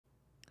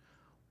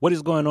What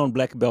is going on,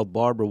 Black Belt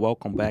Barber?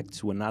 Welcome back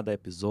to another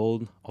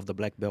episode of the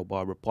Black Belt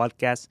Barber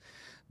podcast.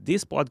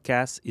 This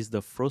podcast is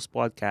the first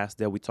podcast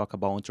that we talk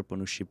about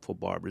entrepreneurship for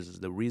barbers.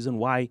 The reason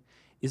why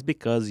is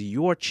because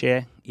your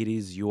chair, it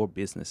is your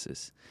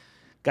businesses.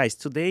 Guys,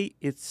 today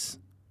it's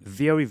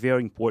very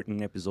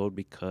important episode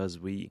because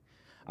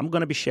I'm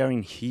going to be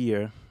sharing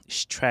here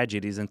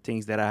strategies and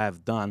things that I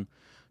have done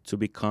to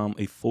become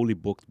a fully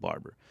booked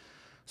barber.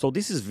 So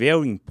this is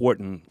very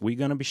important. We're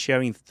going to be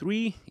sharing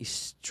three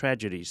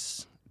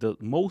strategies, the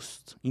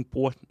most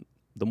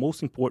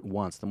important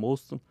ones, the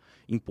most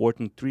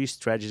important three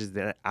strategies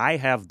that I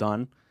have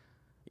done.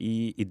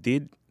 It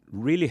did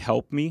really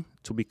help me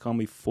to become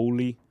a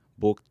fully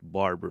booked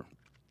barber.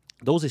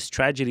 Those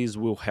strategies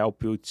will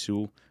help you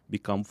to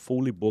become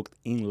fully booked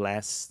in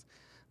less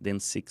than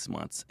 6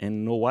 months. And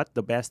you know what?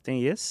 The best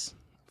thing is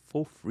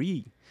for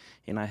free.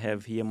 And I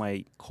have here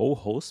my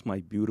co-host, my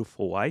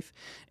beautiful wife,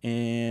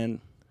 and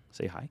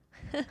say hi.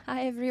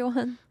 Hi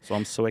everyone. So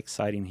I'm so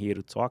excited here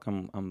to talk.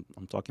 I'm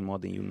talking more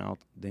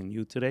than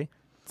you today.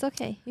 It's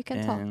okay. You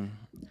can talk. And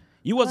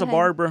you as Go a ahead.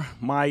 barber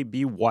might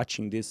be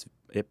watching this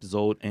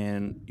episode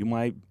and you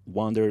might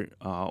wonder,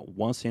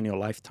 once in your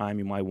lifetime,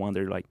 you might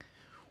wonder like,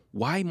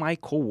 why my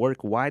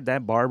co-work, why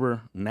that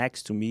barber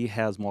next to me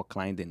has more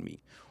client than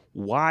me?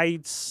 Why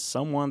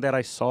someone that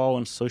I saw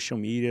on social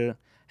media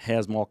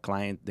has more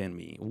client than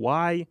me?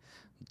 Why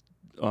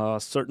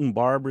certain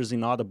barbers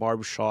in other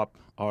barbershop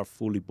are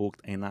fully booked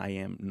and I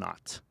am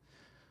not?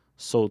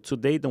 So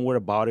today, don't worry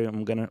about it.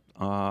 I'm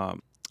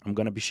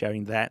gonna be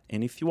sharing that,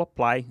 and if you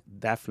apply,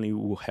 definitely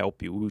will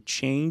help you. Will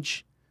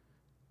change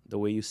the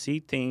way you see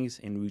things,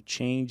 and will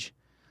change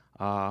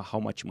how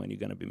much money you're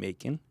gonna be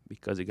making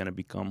because you're gonna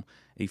become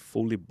a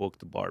fully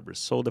booked barber.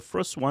 So the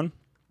first one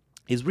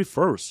is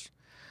referrals.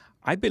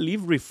 I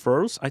believe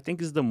referrals, I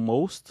think, is the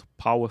most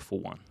powerful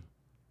one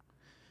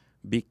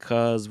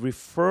because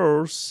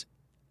referrals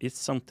is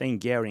something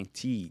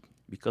guaranteed.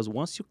 Because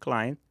once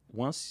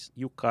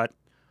you cut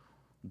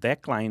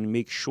that client,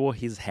 make sure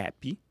he's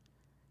happy.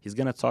 He's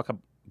gonna talk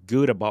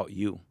good about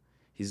you.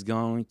 He's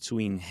going to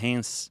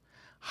enhance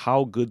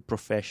how good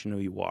professional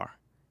you are.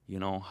 You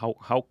know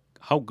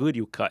how good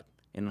you cut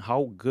and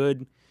how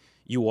good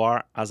you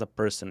are as a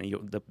person.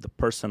 The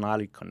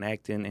personality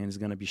connecting, and he's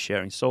gonna be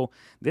sharing. So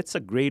that's a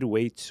great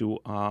way to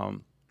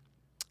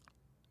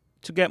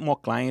get more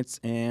clients.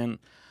 And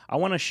I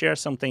want to share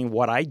something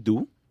what I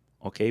do.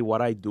 Okay,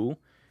 what I do.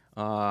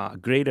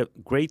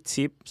 Great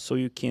tip so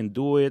you can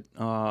do it.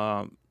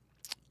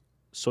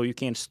 So you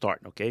can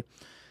start. Okay,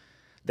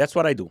 that's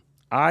what I do.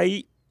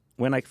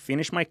 When I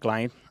finish my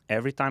client,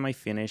 every time I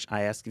finish,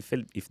 I ask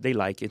if they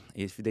like it.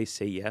 If they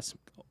say yes,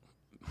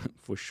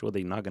 for sure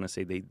they're not gonna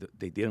say they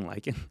didn't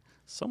like it.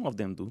 Some of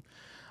them do.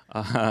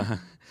 Uh,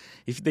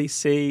 if they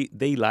say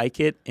they like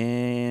it,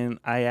 and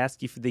I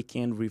ask if they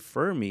can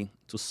refer me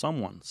to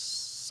someone.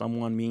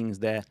 Someone means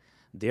that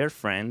their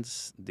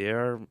friends,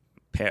 their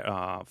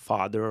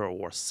father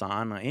or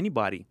son or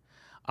anybody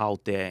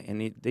out there,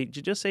 and they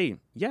just say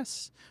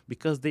yes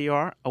because they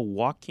are a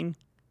walking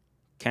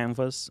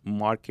canvas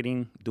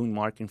doing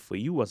marketing for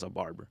you as a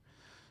barber.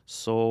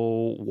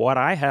 So what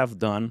I have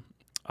done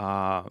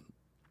uh,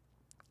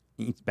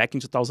 back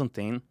in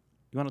 2010, you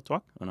want to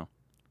talk or no?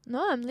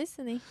 No, I'm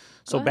listening. Go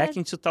So back ahead.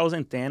 in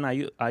 2010,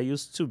 I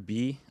used to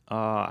be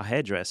a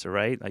hairdresser,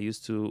 right? I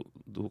used to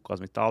do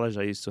cosmetology.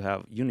 I used to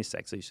have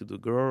unisex. I used to do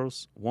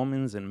girls,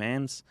 women's, and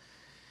men's.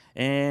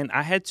 And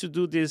I had to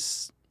do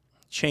this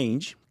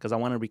change because I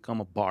want to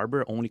become a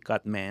barber, only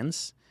cut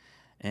men's.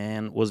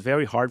 And it was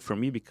very hard for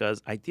me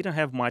because I didn't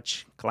have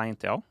much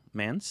clientele,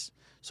 men's.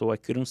 So I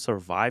couldn't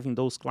survive in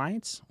those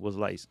clients. Was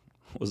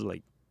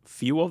like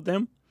few of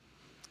them.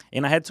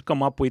 And I had to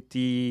come up with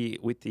the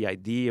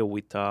idea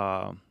what's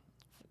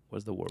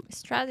the word?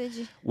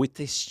 Strategy. With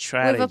a With a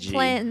strategy.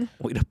 plan.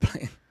 With a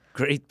plan.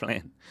 Great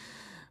plan.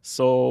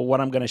 So what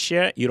I'm gonna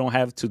share, you don't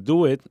have to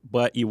do it,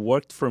 but it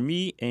worked for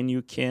me, and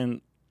you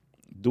can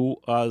do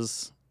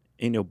as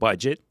in your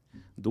budget,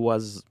 do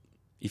as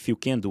if you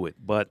can do it.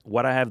 But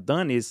what I have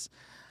done is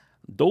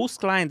those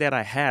clients that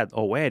I had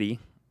already,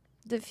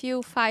 The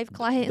few five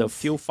clients. the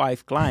few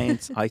 5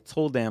 clients, I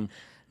told them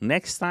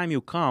next time you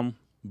come,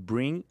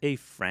 bring a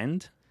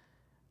friend,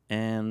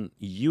 and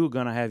you're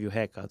gonna have your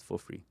haircut for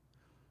free.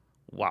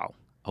 Wow.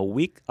 A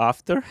week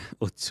after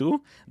or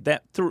two,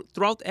 that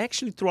throughout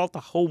the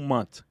whole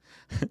month,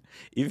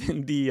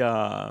 even the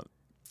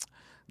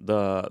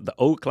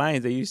old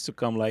clients, they used to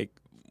come like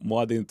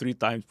more than 3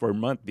 times per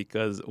month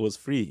because it was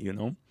free.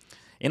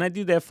 And I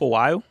did that for a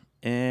while,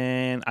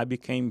 and I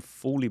became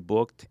fully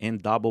booked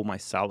and double my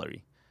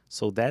salary.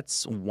 So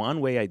that's one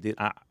way I did.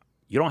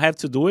 You don't have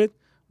to do it,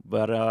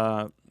 but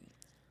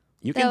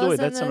you can That do was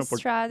it. That's an a opportunity.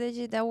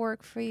 strategy that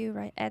worked for you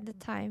right at the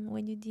time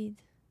when you did.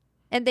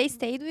 And they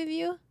stayed with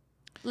you?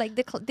 Like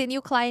the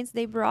new clients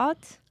they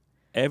brought?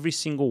 Every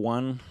single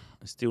one,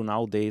 still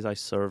nowadays, I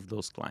serve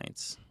those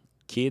clients.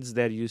 Kids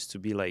that used to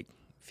be like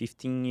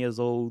 15 years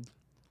old,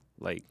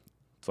 like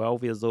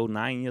 12 years old,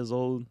 9 years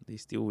old, they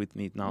still with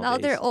me Now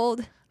nowadays. they're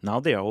old. Now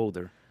they are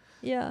older.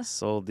 Yeah.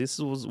 So this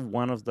was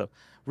one of the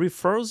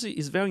referrals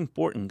is very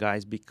important,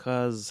 guys,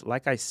 because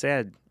like I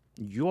said,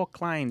 your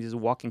client is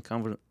walking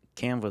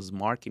canvas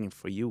marketing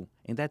for you,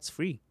 and that's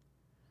free.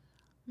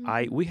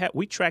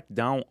 We track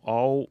down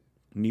all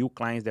new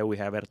clients that we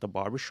have at the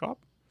barbershop,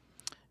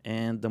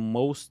 and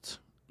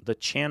the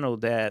channel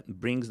that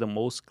brings the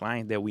most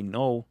client that we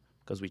know,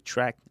 because we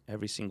track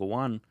every single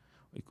one,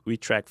 we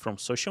track from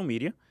social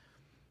media,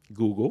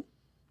 Google,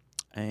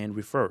 and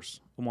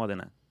refers. More than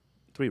that,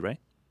 3, right?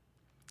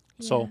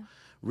 Yeah. So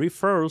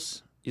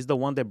referrals is the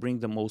one that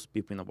brings the most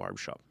people in the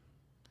barbershop.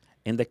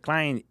 And the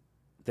client,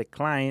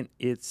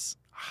 it's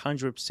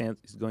 100%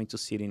 is going to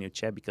sit in your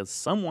chat because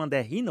someone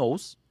that he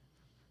knows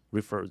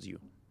refers you,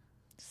 right?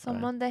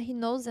 Someone that he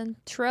knows and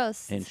And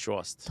trusts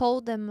trust.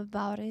 told them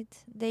about it.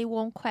 They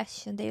won't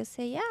question. They'll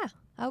say, yeah,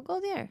 I'll go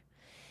there.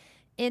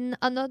 And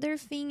another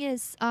thing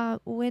is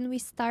when we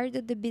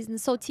started the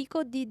business, so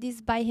Tico did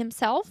this by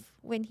himself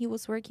when he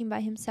was working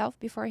by himself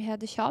before he had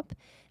the shop.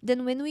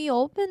 Then when we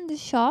opened the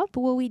shop,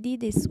 what we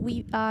did is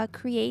we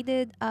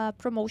created a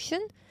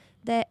promotion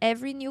that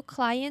every new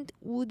client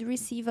would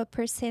receive a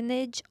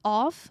percentage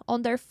off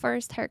on their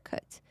first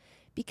haircut,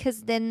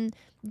 because then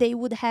they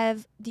would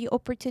have the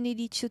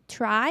opportunity to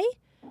try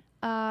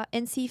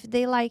and see if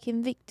they like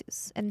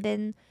Invictus. And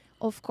then,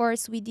 of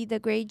course, we did a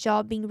great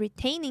job in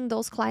retaining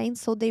those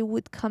clients so they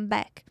would come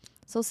back.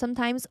 So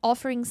sometimes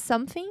offering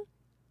something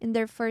in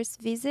their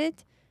first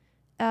visit,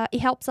 it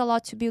helps a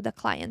lot to build a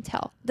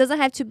clientele. Doesn't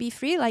have to be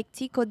free like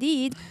Tico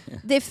did.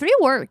 The free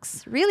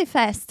works really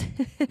fast,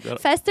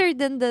 faster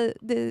than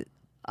the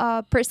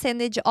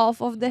percentage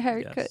off of the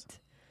haircut. Yes,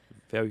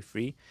 very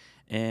free.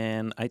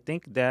 And I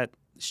think that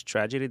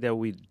strategy that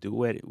we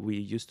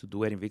used to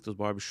do at Invictus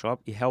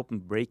Barbershop, it helped in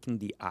breaking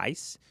the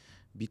ice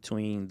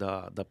between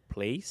the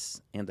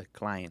place and the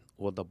client,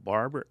 or the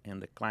barber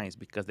and the clients,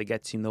 because they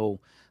get to know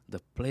the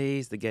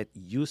place, they get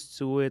used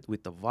to it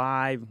with the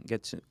vibe,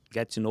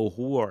 get to know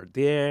who are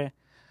there,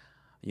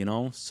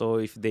 so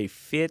if they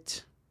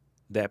fit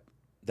that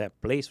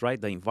place,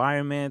 right, the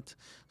environment.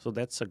 So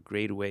that's a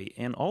great way.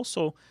 And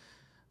also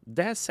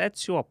that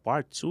sets you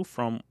apart too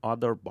from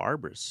other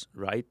barbers,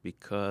 right?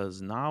 Because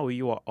now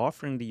you are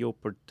offering the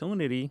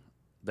opportunity,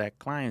 that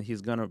client,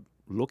 he's gonna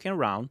looking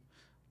around,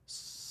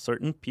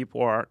 certain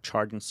people are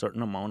charging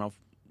certain amount of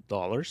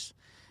dollars,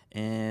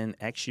 and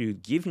actually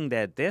giving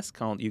that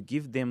discount, you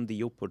give them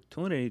the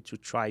opportunity to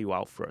try you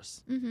out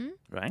first,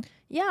 right?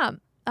 Yeah.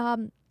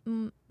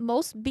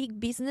 Most big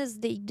business,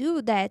 they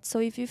do that. So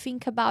if you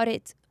think about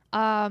it,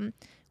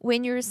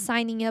 when you're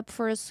signing up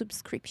for a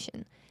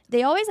subscription,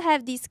 they always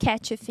have this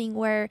catchy thing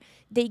where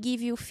they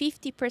give you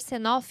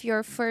 50% off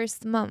your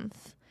first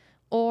month,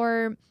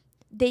 or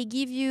they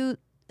give you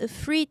a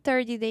free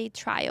 30-day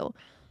trial.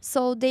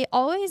 So they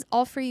always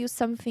offer you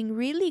something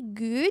really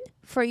good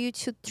for you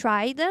to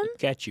try them.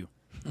 Catch you.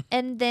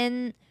 And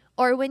then,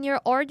 or when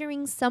you're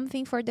ordering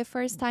something for the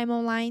first time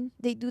online,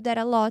 they do that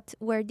a lot,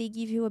 where they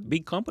give you a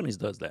Big companies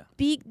does that.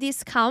 big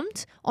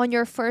discount on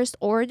your first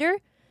order,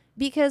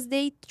 because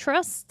they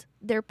trust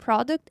their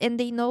product and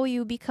they know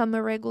you become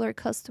a regular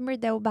customer,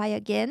 they'll buy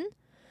again.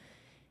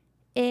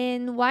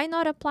 And why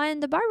not apply in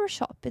the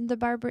barbershop, in the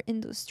barber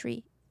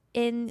industry?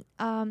 And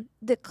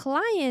the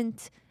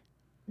client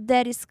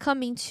that is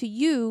coming to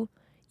you,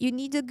 you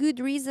need a good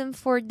reason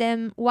for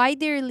them why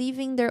they're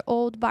leaving their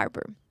old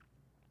barber.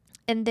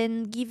 And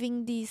then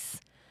giving this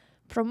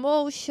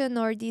promotion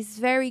or this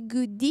very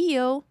good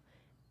deal,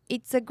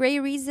 it's a great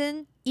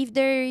reason. If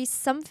there is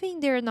something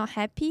they're not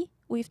happy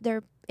with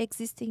their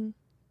existing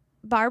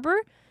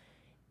barber,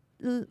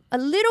 a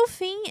little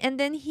thing, and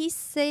then he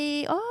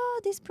say,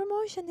 oh, this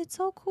promotion, it's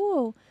so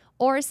cool.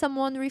 Or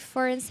someone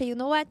refer and say, you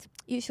know what,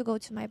 you should go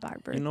to my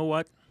barber. You know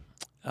what?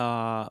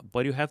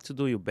 But you have to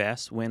do your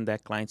best when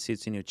that client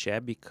sits in your chair,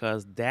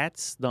 because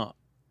that's the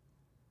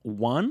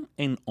one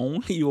and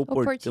only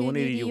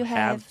opportunity you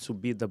have to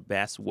be the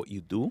best what you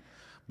do.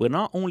 But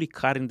not only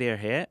cutting their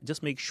hair,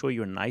 just make sure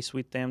you're nice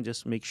with them.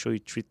 Just make sure you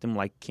treat them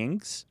like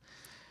kings.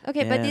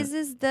 Okay, but this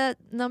is the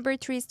number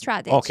 3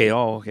 strategy. Okay,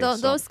 okay.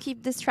 Don't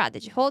skip the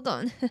strategy. Hold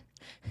on.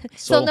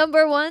 So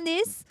number 1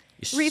 is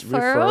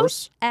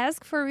referrals.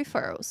 Ask for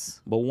referrals.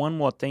 But one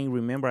more thing,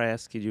 remember I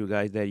asked you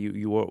guys that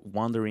you were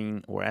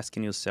wondering or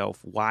asking yourself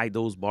why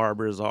those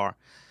barbers are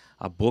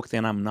booked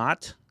and I'm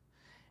not.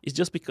 It's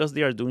just because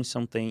they are doing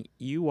something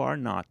you are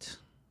not,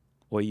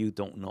 or you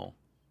don't know,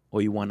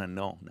 or you want to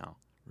know now,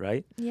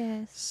 right?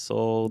 Yes.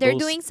 So they're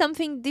doing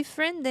something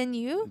different than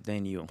you.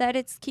 That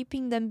it's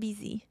keeping them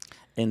busy.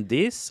 And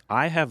this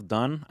I have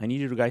done. I need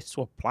you guys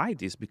to apply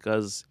this,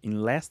 because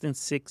in less than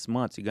 6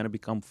 months, you're going to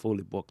become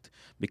fully booked.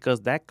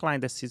 Because that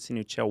client that sits in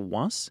your chair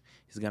once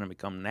is going to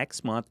become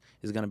next month,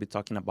 is going to be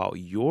talking about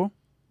your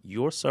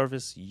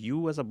service,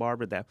 you as a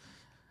barber. That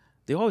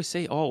they always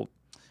say, oh,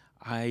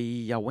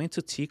 I went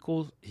to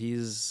Tico.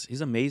 He's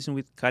amazing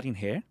with cutting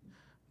hair.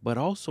 But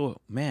also,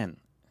 man,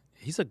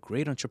 he's a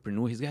great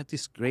entrepreneur. He's got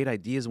these great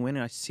ideas. When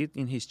I sit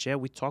in his chair,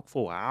 we talk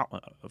for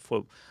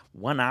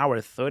 1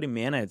 hour, 30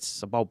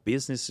 minutes about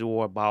business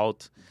or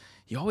about,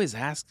 You always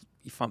ask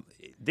if I'm.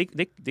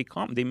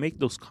 They make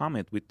those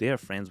comments with their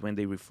friends when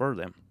they refer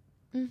them,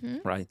 Mm-hmm.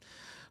 right?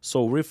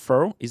 So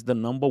referral is the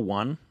number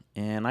one,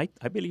 and I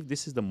believe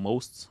this is the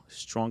most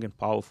strong and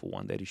powerful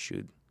one that you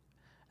should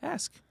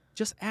ask.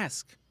 Just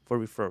ask for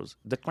referrals.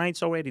 The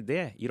client's already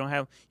there. You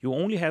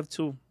only have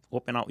to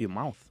open out your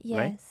mouth,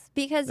 right? Yes,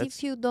 because if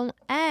That's you don't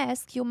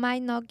ask, you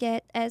might not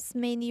get as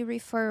many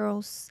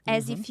referrals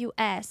as hmm if you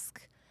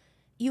ask.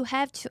 You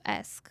have to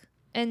ask,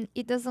 and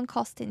it doesn't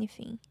cost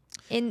anything.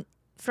 And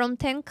from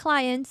 10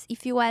 clients,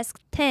 if you ask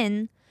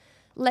 10,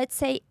 let's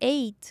say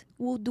 8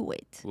 will do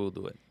it. We'll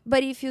do it.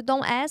 But if you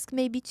don't ask,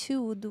 maybe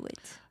 2 will do it.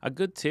 A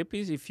good tip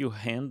is if you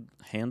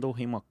handle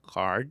him a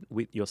card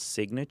with your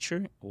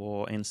signature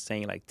or and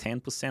saying like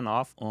 10%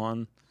 off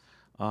on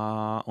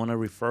a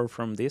referral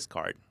from this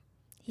card.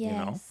 You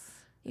know, Yes.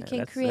 You Yeah, can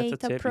that's a create a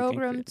tip you can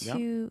program create. Yeah.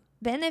 to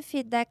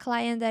benefit that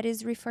client that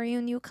is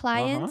referring new Uh-huh.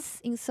 clients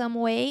in some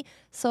way.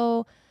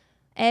 So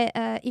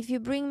if you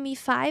bring me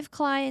 5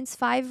 clients,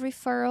 5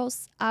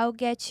 referrals, I'll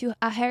get you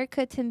a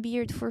haircut and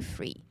beard for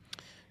free.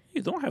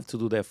 You don't have to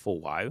do that for a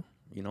while.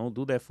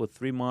 Do that for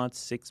 3 months,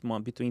 6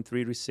 months, between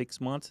 3 to 6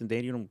 months, and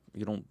then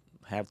you don't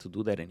have to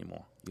do that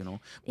anymore.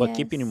 But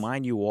keeping in Yes.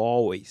 mind, you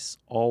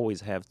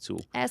always have to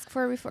Ask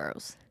for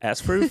referrals.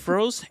 ask for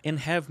referrals and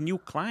have new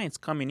clients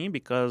coming in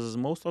because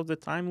most of the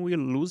time we're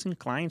losing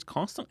clients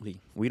constantly.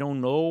 We don't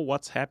know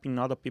what's happening in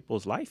other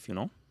people's life. We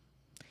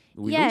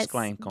lose Yes,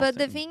 clients but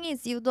the constantly. thing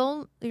is,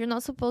 you're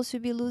not supposed to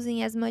be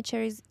losing as much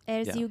as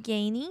Yeah. you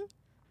gaining.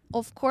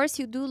 Of course,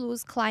 you do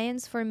lose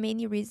clients for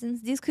many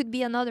reasons. This could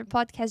be another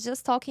podcast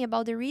just talking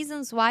about the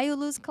reasons why you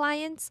lose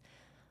clients.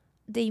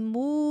 They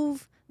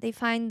move, they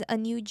find a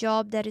new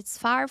job that is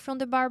far from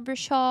the barber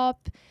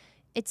shop.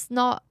 It's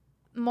not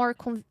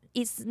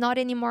it's not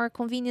any more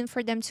convenient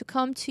for them to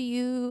come to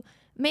you.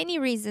 Many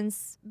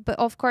reasons, but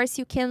of course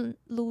you can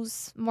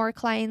lose more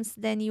clients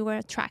than you are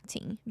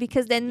attracting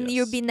because then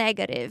you'll Yes. be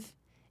negative,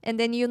 and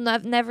then you're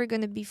never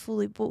gonna be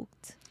fully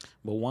booked.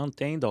 But one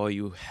thing though,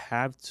 you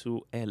have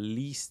to at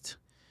least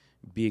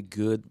be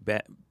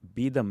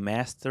the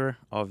master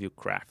of your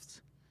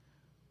craft.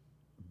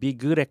 Be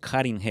good at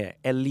cutting hair.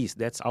 At least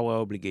that's our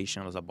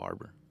obligation as a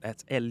barber.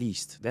 That's at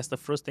least. That's the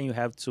first thing you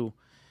have to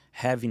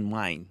have in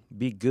mind.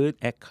 Be good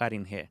at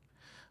cutting hair.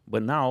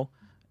 But now,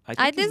 I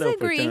I think it's the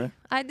disagree. opportunity.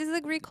 I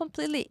disagree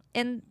completely.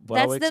 And But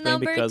I will that's the explain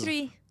number because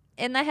 3.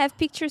 And I have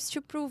pictures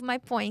to prove my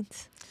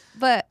point.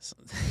 But s-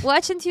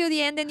 watch until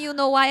the end and you'll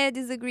know why I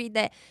disagree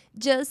that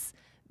just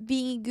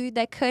being good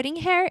at cutting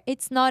hair,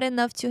 it's not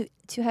enough to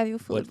have you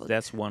fully but booked.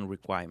 that's one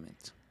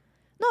requirement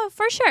No,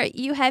 for sure.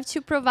 You have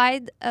to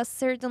provide a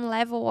certain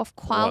level of of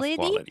quality,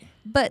 quality.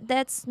 but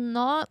that's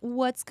not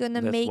what's going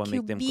to That's what make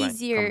you make them come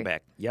busier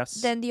back.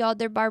 Yes. than the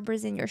other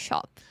barbers in your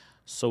shop.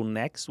 So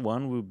next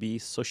one will be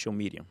social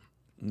media.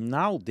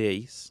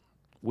 Nowadays,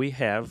 we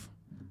have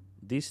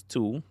this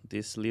tool,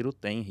 this little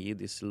thing here,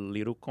 this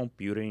little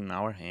computer in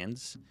our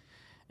hands,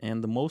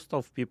 and the most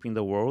of people in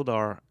the world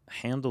are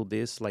handle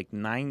this like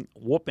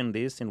open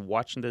this and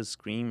watching the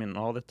screen and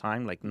all the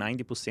time, like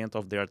 90%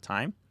 of their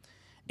time.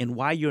 And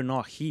why you're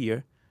not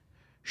here,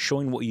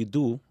 showing what you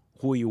do,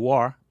 who you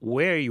are,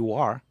 where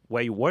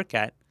you work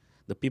at,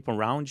 the people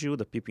around you,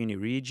 the people in your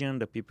region,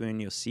 the people in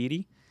your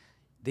city,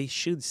 they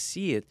should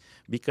see it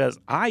because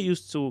I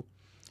used to,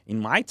 in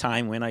my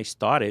time when I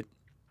started,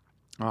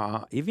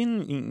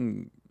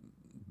 even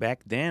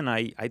back then,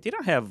 I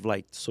didn't have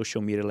like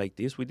social media like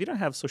this. We didn't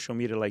have social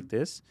media like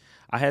this.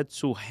 I had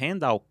to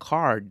hand out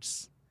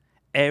cards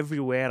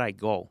everywhere I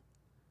go.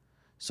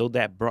 So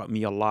that brought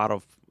me a lot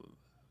of.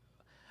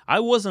 I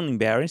wasn't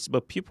embarrassed,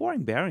 but people are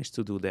embarrassed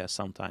to do that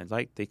sometimes.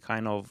 Like they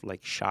kind of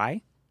like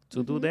shy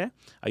to do that.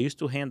 I used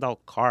to hand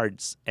out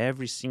cards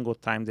every single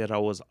time that I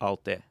was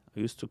out there. I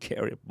used to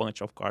carry a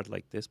bunch of cards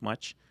like this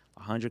much,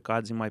 100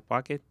 cards in my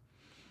pocket.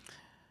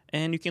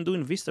 And you can do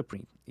in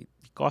Vistaprint. It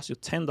costs you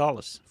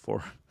 $10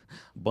 for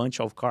a bunch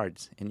of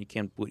cards. And you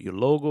can put your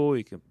logo,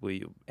 you can put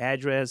your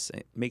address,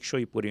 and make sure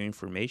you put your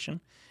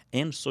information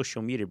and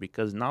social media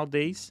because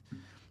nowadays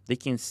they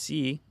can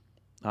see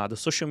the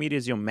social media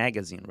is your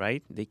magazine,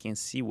 right? They can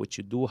see what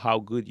you do, how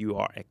good you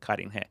are at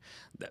cutting hair.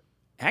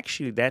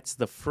 Actually, that's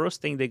the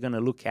first thing they're gonna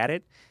look at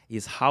it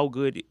is how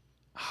good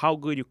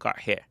you cut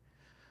hair.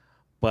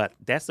 But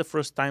that's the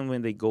first time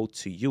when they go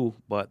to you.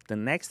 But the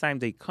next time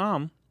they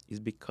come is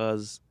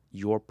because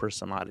your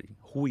personality,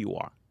 who you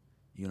are,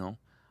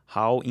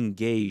 how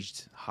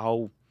engaged,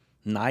 how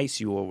nice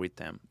you are with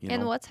them,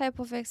 And what type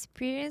of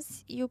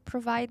experience you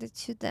provided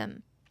to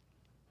them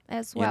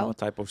as well. what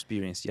type of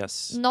experience,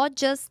 yes. Not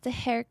just the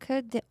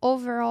haircut, the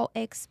overall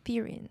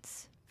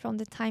experience. From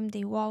the time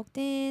they walked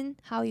in,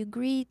 how you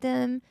greet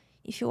them,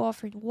 if you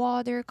offered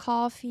water,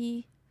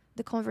 coffee,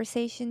 the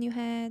conversation you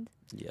had.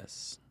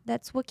 Yes.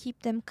 That's what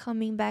keep them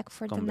coming back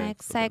for the Come back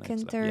next for the next second,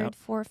 time. third, Yep.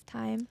 fourth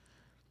time.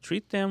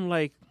 Treat them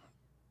like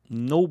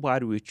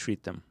nobody will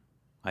treat them.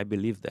 I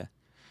believe that.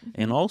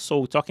 And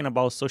also talking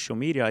about social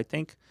media,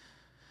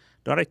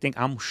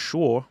 I'm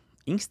sure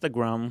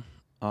Instagram,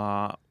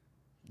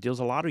 there's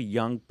a lot of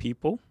young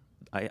people.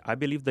 I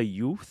believe the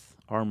youth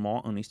are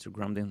more on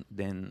Instagram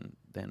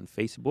than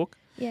Facebook.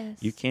 Yes.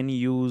 You can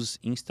use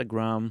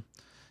Instagram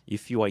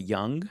if you are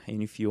young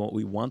and if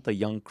we want a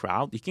young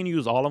crowd. You can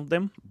use all of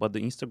them, but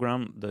the Instagram,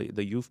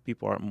 the youth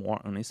people are more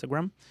on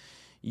Instagram.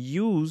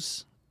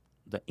 Use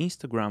the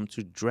Instagram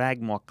to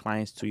drag more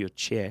clients to your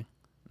chair,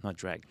 not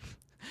drag,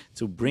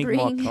 to bring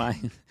more Bring.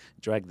 clients,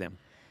 drag them.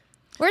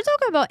 We're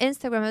talking about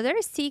Instagram, but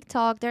there's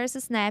TikTok, there's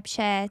a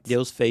Snapchat.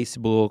 There's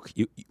Facebook.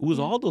 You use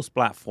Yeah. all those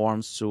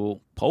platforms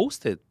to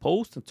post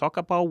and talk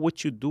about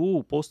what you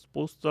do. Post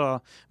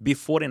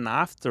before and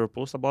after.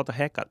 Post about the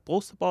haircut.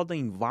 Post about the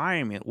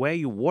environment where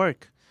you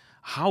work.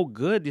 How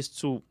good is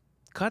to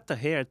cut the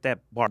hair at that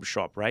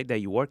barbershop, right? That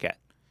you work at.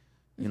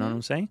 You know what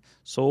I'm saying?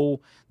 So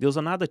there's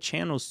another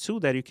channels too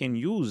that you can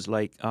use.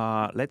 Like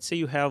let's say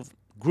you have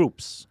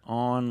groups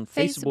on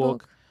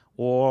Facebook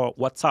or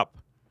WhatsApp.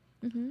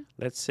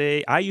 Let's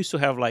say I used to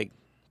have like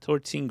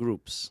 13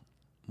 groups.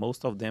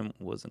 Most of them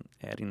wasn't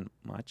adding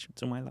much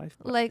to my life.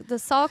 Like the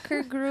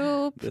soccer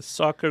group, The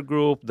soccer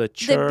group, the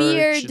church, the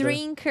beer the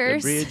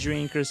drinkers. beer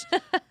drinkers.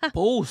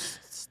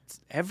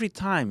 Post every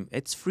time.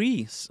 It's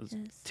free.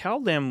 Tell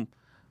them,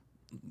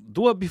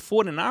 do it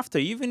before and after.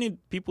 Even if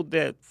people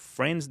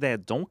friends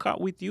that don't cut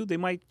with you, they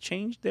might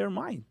change their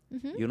mind,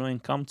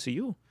 and come to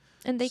you.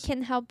 And they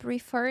can help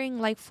referring,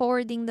 like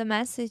forwarding the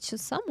message to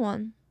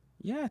someone.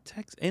 Yeah,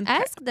 text and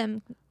Ask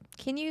them,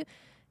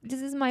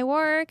 this is my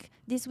work.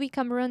 This week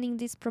I'm running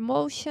this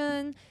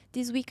promotion.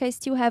 This week I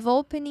still have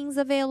openings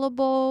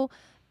available.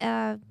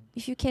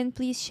 If you can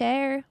please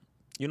share.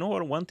 You know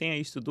what? One thing I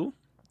used to do?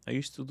 I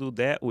used to do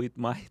that with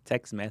my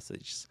text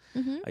messages.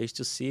 I used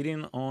to sit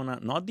in on,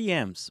 not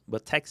DMs,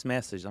 but text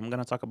message. I'm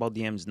going to talk about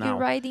DMs now. You're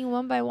writing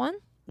one by one?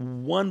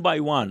 One by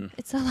one.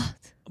 It's a lot.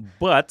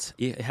 But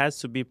it has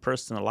to be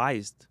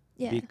personalized.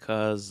 Yeah.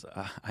 Because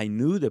I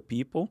knew the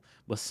people,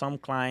 but some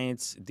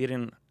clients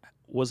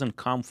wasn't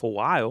come for a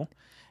while,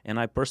 and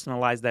I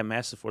personalized that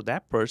message for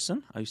that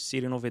person. I was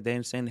sitting over there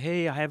and saying,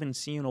 "Hey, I haven't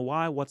seen you in a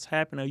while. What's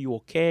happening? Are you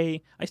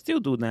okay?" I still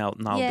do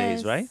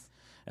nowadays, Yes. right?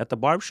 At the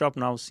barbershop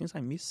now, since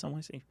I miss someone,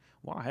 I say,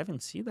 "Wow, I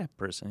haven't seen that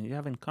person. You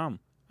haven't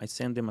come." I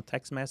send them a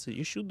text message.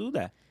 You should do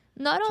that.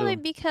 Not only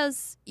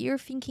because you're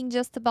thinking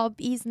just about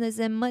business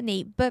and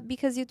money, but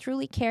because you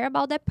truly care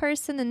about that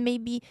person, and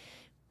maybe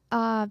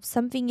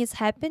something is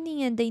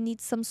happening and they need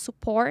some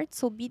support,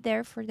 so be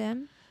there for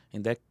them.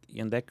 And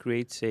that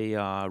creates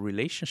a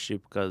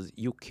relationship because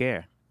you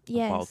care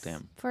about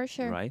them. For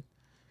sure. Right?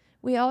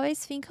 We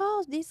always think,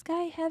 oh, this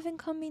guy haven't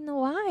come in a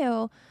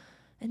while.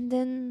 And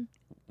then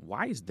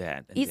why is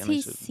that? And is then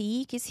he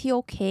sick? Is he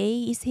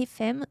okay? Is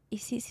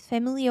his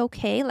family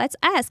okay? Let's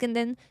ask. And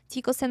then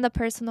Tico send a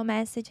personal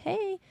message.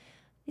 Hey,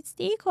 it's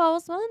Tico. I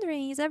was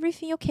wondering, is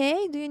everything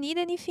okay? Do you need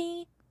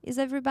anything? Is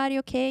everybody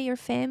okay? Your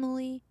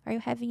family? Are you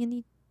having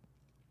any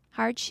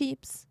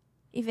hardships?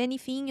 If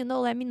anything,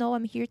 let me know.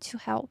 I'm here to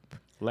help.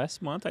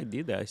 Last month I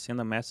did that. I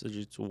sent a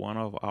message to one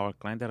of our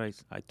clients that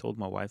I told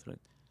my wife, like,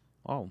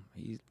 oh,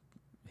 he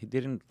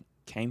didn't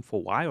came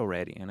for a while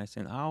already. And I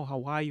said, oh,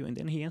 how are you? And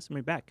then he answered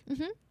me back.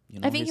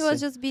 I think he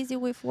was just busy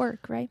with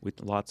work, right? With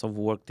lots of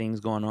work things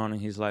going on in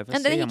his life. I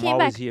And then say, he I'm came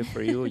always back. here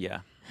for you. Yeah.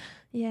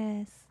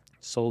 Yes.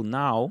 So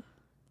now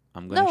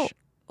I'm going to... No,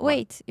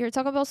 wait. You're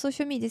talking about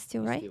social media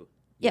still, right?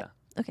 Yeah.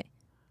 Okay.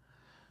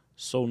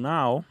 So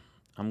now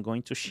I'm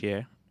going to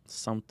share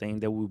something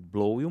that will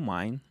blow your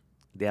mind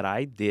that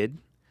I did.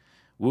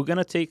 We're going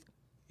to take...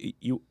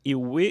 It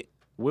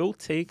will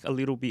take a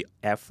little bit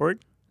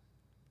effort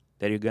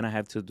that you're going to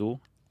have to do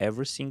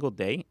every single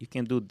day. You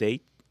can do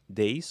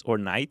days or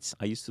nights.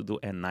 I used to do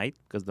at night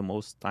because the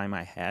most time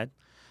I had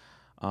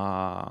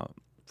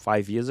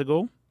 5 years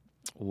ago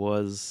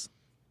was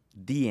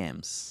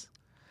DMs.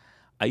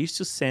 I used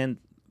to send,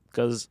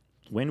 because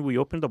when we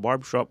opened the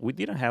barbershop, we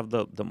didn't have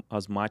the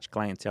as much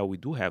clientele we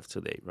do have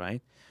today,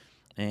 right?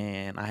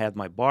 And I had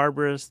my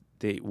barbers.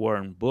 They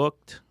weren't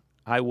booked.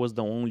 I was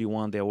the only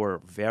one that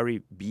were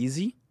very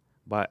busy,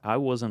 but I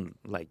wasn't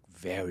like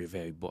very,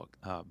 very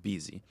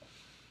busy.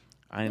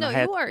 And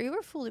you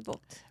were fully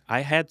booked.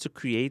 I had to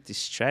create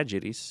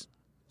strategies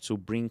to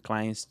bring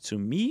clients to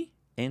me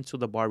and to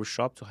the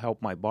barbershop to help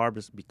my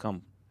barbers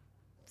become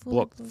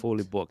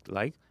fully booked,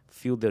 like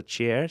fill their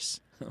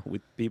chairs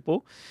with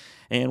people.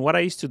 And what I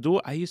used to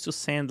do, I used to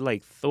send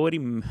like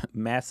 30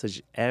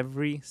 messages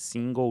every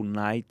single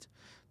night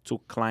to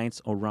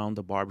clients around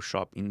the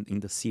barbershop in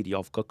the city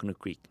of Coconut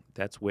Creek.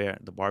 That's where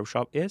the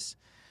barbershop is.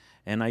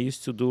 And I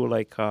used to do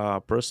like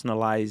a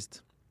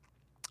personalized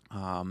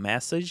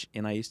message,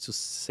 and I used to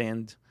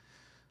send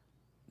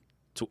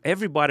to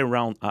everybody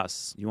around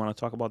us. You want to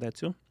talk about that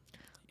too?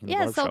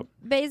 Yeah, so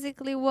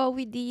basically what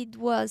we did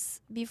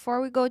was,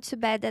 before we go to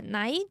bed at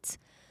night,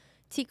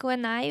 Tico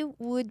and I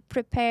would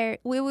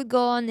we would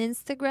go on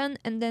Instagram,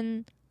 and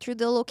then through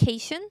the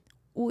location,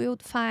 we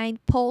would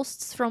find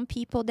posts from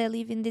people that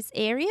live in this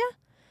area,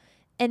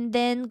 and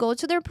then go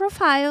to their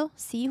profile,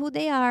 see who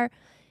they are,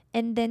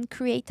 and then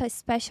create a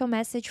special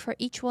message for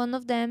each one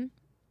of them,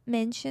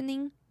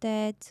 mentioning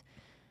that,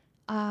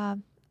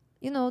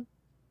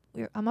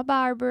 I'm a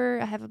barber.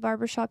 I have a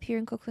barber shop here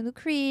in Coconut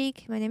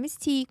Creek. My name is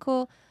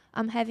Tico.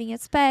 I'm having a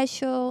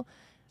special.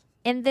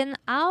 And then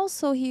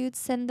also he would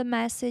send the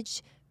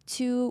message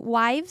to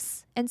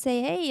wives and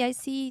say, hey, I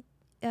see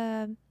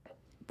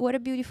what a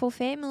beautiful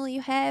family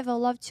you have. I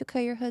love to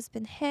cut your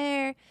husband's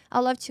hair. I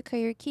love to cut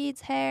your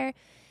kids' hair.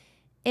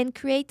 And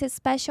create a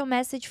special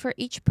message for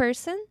each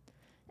person.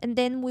 And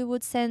then we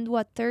would send,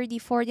 30,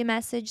 40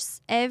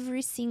 messages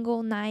every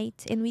single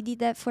night. And we did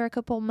that for a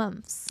couple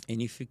months.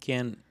 And if you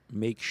can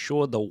make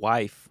sure the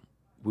wife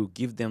will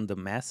give them the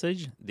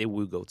message, they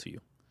will go to you.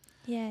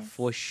 Yes.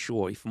 For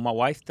sure. If my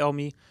wife tell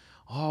me,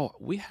 oh,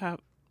 we have,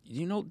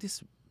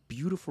 this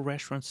beautiful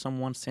restaurant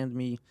someone sent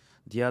me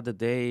the other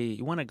day.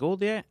 You want to go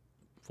there?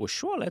 For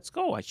sure, let's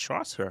go. I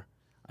trust her.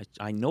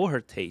 I know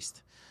her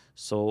taste.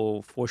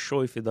 So for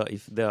sure, if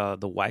the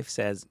wife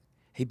says,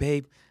 hey,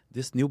 babe,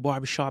 this new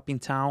barbershop in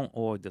town,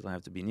 or it doesn't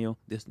have to be new,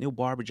 this new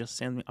barber just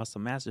sent me us a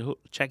message.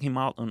 Check him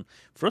out. And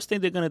first thing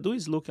they're going to do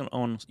is look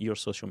on your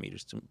social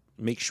medias to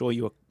make sure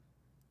you're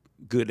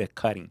good at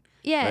cutting.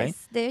 Yes, right?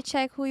 They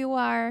check who you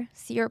are,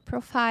 see your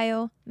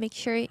profile, make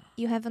sure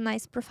you have a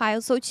nice profile.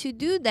 So to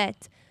do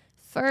that,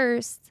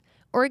 first,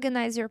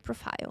 organize your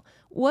profile.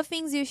 What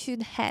things you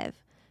should have?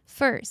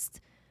 First,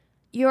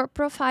 your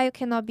profile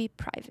cannot be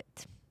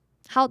private.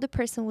 How the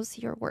person will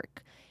see your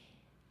work.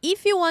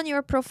 If you want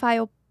your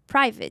profile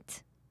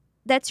private,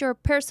 that's your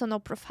personal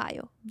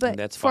profile. But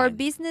that's for fine.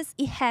 business,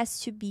 it has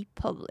to be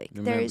public.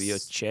 Remember, your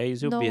chair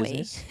is your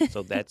business,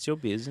 so that's your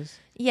business.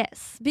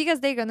 Yes, because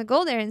they're going to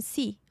go there and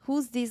see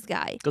who's this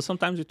guy. Because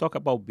sometimes we talk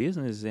about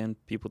business and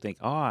people think,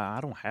 oh, I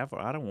don't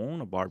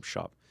own a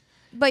barbershop.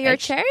 But your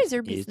chair is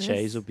your business. Your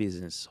chair is your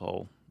business,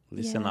 so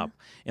listen Yeah. up.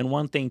 And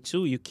one thing,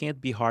 too, you can't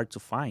be hard to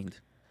find,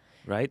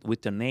 right,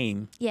 with the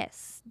name.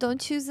 Yes,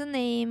 don't choose a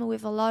name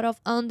with a lot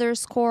of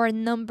underscore,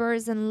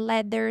 numbers, and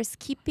letters.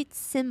 Keep it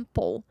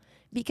simple.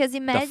 Because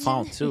imagine The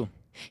font, too.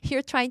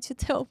 you're trying to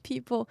tell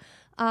people,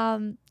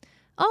 oh,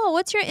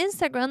 what's your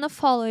Instagram? I'll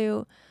follow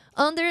you.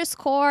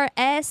 Underscore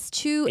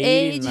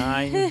S28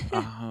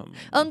 89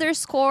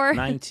 underscore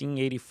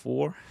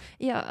 1984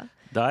 yeah.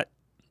 dot.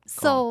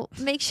 So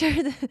make sure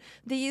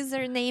the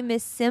username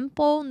is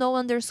simple, no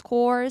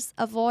underscores.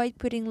 Avoid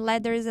putting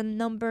letters and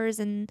numbers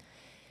and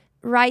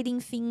writing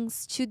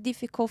things too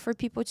difficult for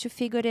people to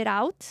figure it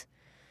out.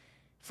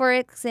 For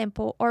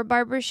example, our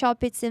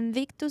barbershop, it's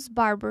Invictus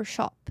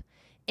Barbershop.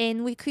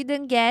 And we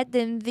couldn't get the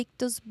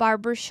Invictus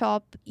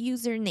Barbershop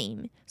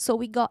username. So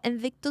we got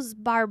Invictus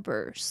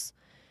Barbers,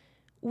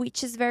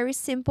 which is very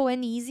simple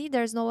and easy.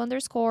 There's no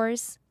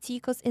underscores.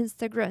 Tico's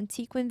Instagram,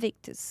 Tico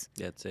Invictus.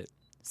 That's it.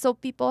 So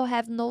people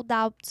have no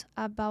doubt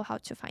about how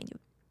to find you.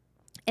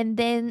 And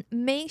then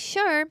make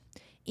sure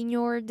in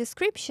your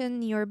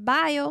description, your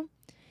bio,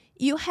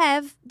 you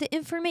have the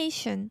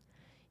information.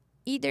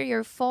 Either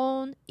your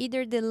phone,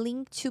 either the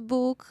link to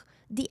book,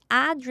 the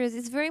address.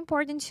 It's very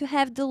important to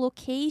have the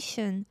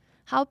location,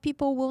 how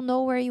people will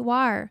know where you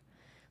are.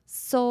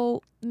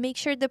 So make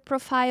sure the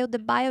profile, the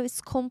bio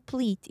is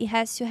complete. It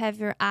has to have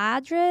your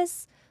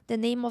address, the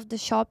name of the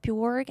shop you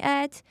work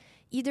at,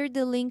 either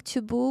the link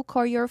to book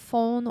or your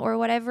phone or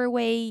whatever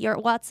way, your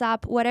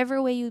WhatsApp,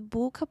 whatever way you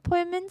book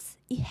appointments,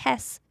 it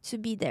has to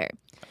be there.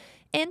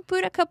 And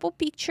put a couple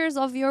pictures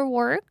of your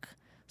work.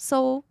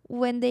 So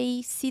when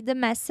they see the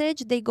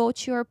message, they go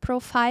to your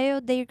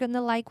profile, they're going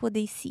to like what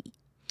they see.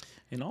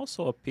 And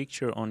also a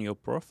picture on your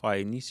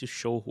profile needs to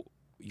show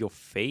your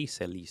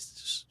face at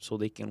least, so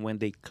they can, when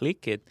they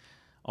click it,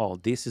 oh,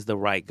 this is the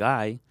right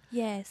guy.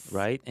 Yes.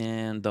 Right?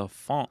 And the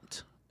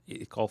font,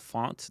 it's called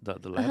font,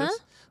 the letters.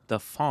 The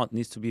font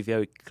needs to be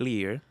very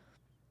clear.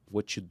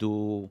 What you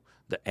do,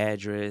 the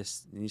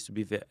address needs to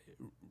be very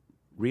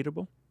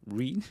readable.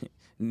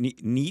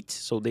 Neat,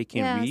 so they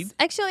can read.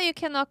 Actually, you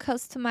cannot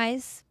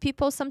customize.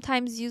 People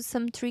sometimes use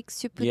some tricks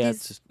to put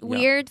these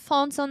weird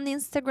fonts on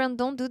Instagram.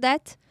 Don't do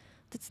that.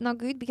 That's not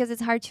good because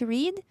it's hard to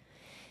read.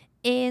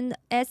 And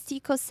as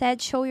Tico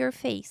said, show your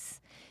face.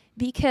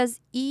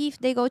 Because if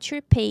they go to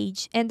your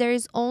page and there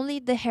is only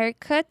the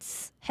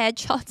haircuts,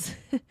 headshots,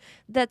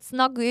 that's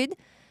not good.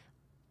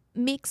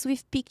 Mix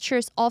with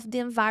pictures of the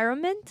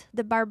environment,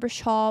 the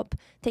barbershop.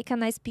 Take a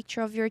nice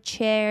picture of your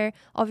chair,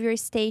 of your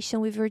station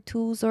with your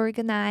tools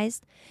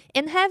organized.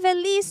 And have at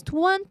least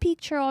one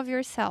picture of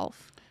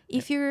yourself.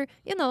 If you're,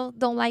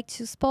 don't like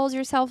to expose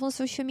yourself on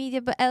social media,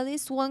 but at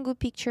least one good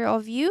picture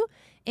of you.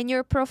 And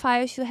your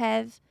profile should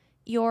have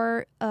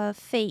your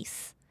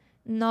face,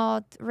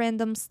 not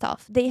random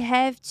stuff. They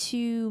have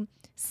to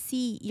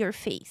see your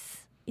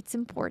face. It's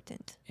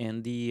important.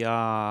 And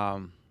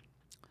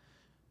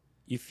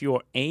if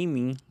you're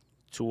aiming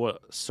to a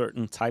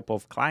certain type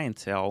of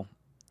clientele,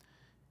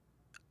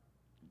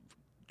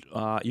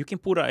 you can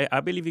put,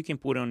 I believe you can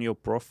put on your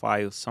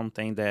profile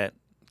something that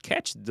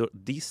catch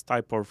these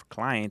type of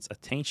clients'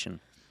 attention.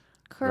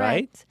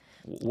 Correct.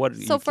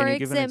 Right? So, for can you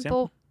give an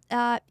example?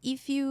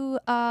 If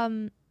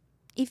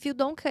you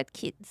don't cut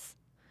kids,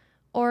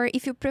 or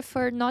if you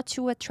prefer not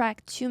to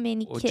attract too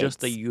many kids, or just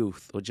the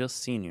youth, or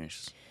just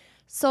seniors.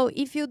 So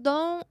if you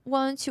don't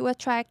want to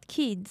attract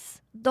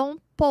kids, don't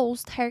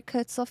post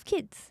haircuts of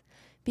kids,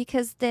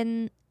 because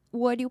then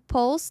what you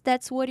post,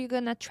 that's what you're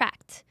gonna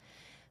attract.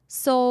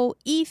 So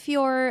if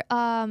your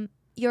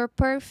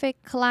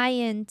perfect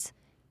client,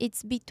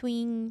 it's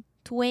between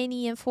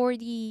 20 and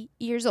 40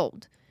 years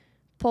old,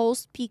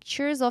 post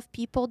pictures of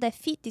people that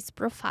fit this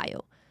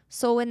profile.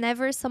 So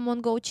whenever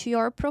someone go to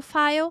your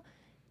profile,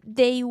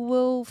 they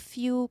will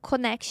feel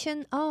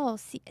connection. Oh,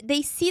 see,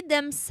 they see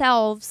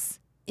themselves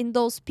in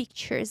those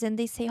pictures and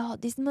they say, oh,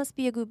 this must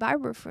be a good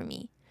barber for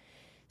me.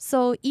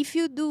 So if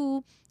you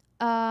do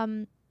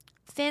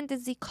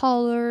fantasy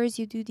colors,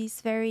 you do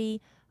these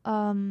very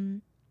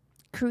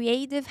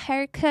creative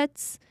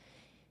haircuts,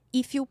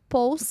 if you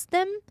post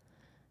them,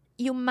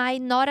 you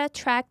might not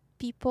attract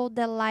people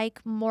that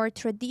like more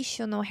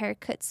traditional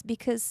haircuts,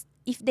 because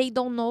if they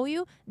don't know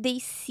you, they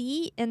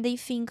see and they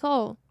think,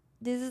 oh,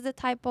 this is the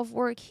type of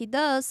work he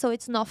does, so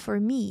it's not for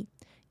me.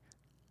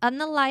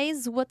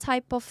 Analyze what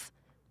type of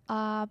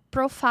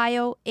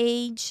profile,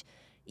 age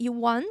you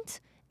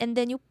want, and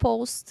then you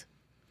post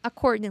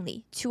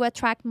accordingly to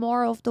attract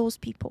more of those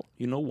people.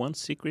 You know one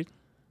secret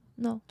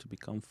No, to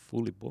become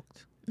fully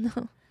booked?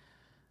 no.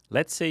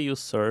 Let's say you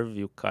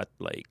cut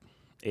like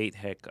 8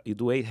 haircuts. You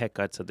do 8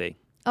 haircuts a day.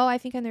 Oh, I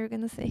think I know what you're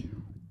going to say.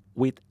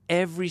 With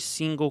every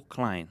single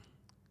client,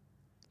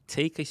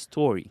 take a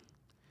story.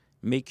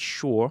 Make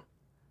sure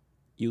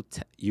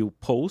you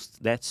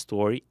post that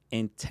story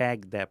and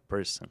tag that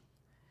person.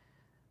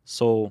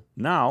 So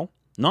now,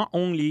 not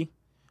only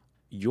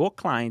your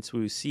clients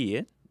will see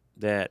it,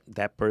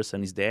 that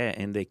person is there,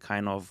 and they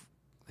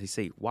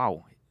say,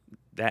 wow,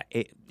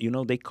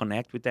 they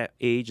connect with that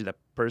age, that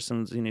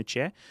person's in a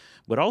chair.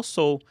 But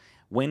also,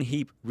 when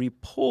he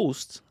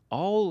reposts,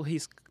 all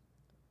his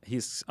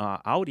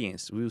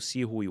audience will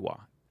see who you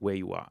are, where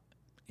you are,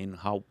 and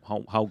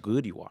how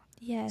good you are.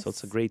 Yes. So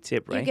it's a great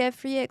tip, right? You get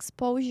free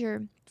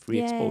exposure.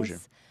 Free exposure.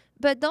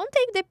 But don't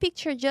take the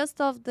picture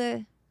just of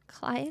the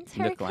client's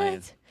The haircut.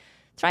 client.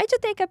 Try to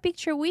take a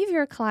picture with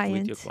your client.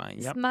 With your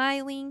client, yep.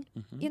 Smiling.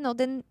 Mhm.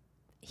 Then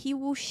he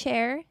will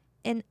share,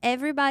 and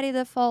everybody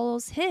that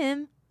follows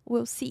him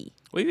will see.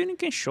 Or even you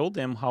can show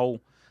them how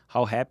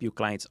happy your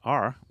clients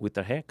are with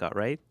the haircut,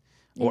 right?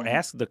 Or Yeah.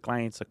 ask the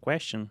clients a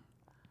question.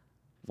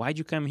 Why'd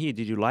you come here?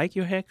 Did you like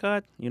your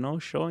haircut?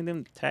 Showing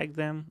them, tag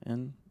them,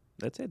 and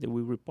that's it. They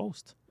will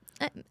repost.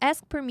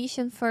 Ask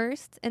permission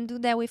first, and do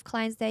that with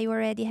clients that you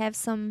already have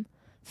some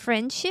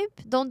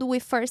friendship. Don't do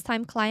with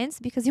first-time clients,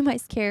 because you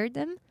might scare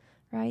them,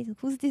 right?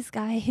 Who's this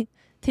guy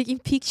taking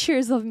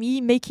pictures of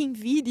me, making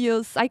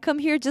videos? I come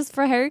here just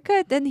for a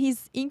haircut, and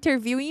he's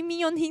interviewing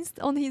me on his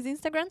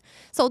Instagram.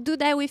 So do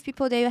that with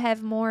people that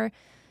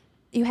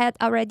you had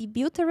already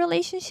built a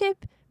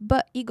relationship,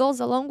 but it goes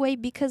a long way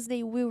because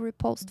they will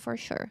repost for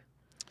sure.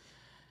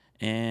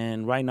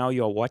 And right now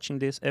you're watching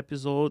this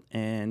episode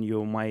and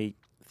you might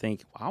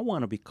think, I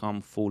want to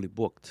become fully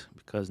booked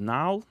because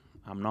now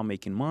I'm not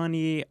making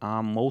money.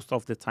 I'm most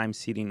of the time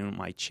sitting in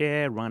my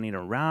chair, running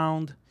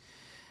around.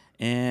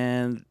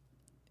 And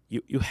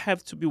you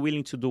have to be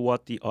willing to do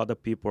what the other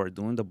people are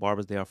doing, the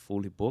barbers, they are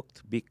fully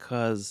booked,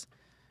 because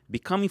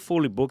becoming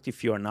fully booked,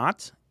 if you're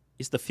not,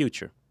 is the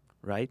future,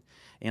 right?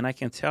 And I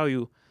can tell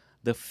you,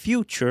 the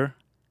future,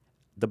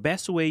 the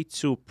best way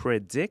to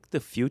predict the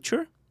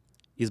future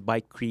is by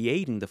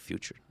creating the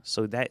future.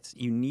 So that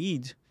you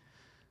need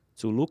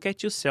to look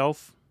at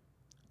yourself,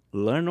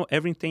 learn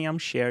everything I'm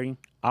sharing,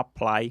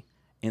 apply,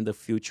 and the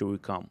future will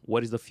come.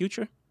 What is the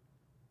future?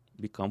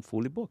 Become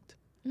fully booked.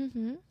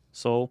 Mm-hmm.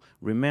 So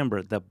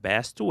remember, the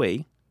best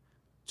way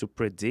to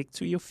predict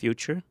to your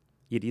future,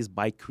 it is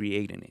by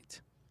creating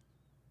it.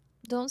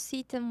 Don't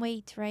sit and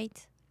wait,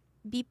 right?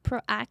 Be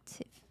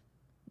proactive.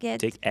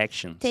 Take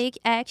actions. Take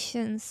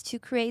actions to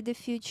create the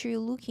future you're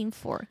looking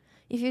for.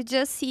 If you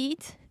just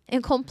sit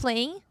and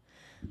complain,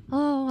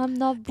 oh, I'm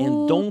not booked.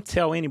 And don't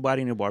tell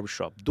anybody in your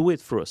barbershop. Do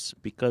it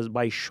first, because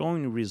by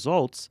showing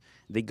results,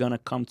 they're going to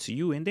come to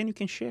you and then you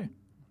can share.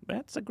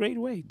 That's a great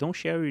way. Don't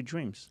share your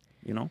dreams,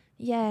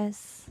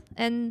 Yes.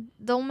 And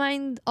don't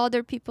mind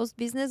other people's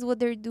business, what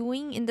they're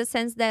doing, in the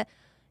sense that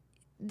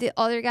the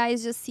other guy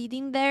is just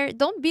sitting there.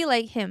 Don't be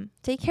like him.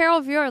 Take care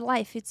of your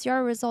life. It's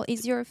your result.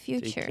 It's your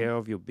future. Take care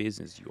of your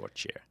business, your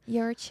chair.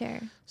 Your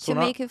chair. So to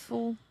make it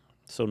full.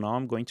 So now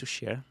I'm going to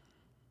share.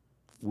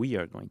 We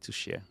are going to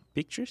share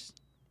pictures.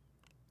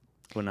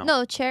 Or no?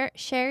 No,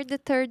 share the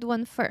third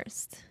one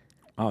first.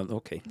 Oh,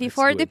 okay.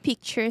 Before the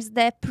pictures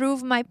that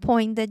prove my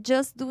point that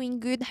just doing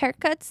good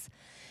haircuts,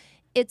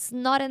 it's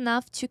not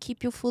enough to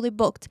keep you fully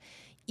booked.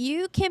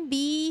 You can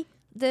be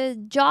the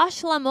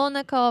Josh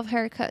LaMonaca of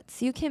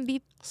haircuts. You can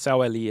be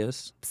Seu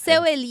Elias.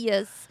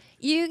 Elias.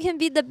 You can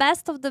be the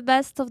best of the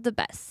best of the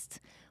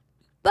best.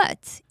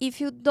 But if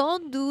you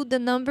don't do the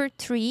number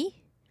 3,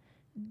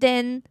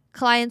 then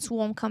clients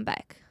won't come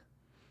back.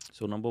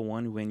 So number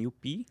 1, when you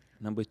pee.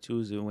 Number 2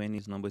 is when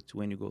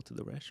you go to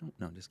the restroom.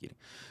 No, just kidding.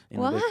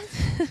 And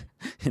What?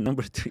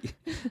 Number 3,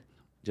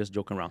 just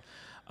joking around.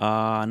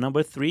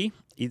 Number 3,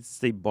 it's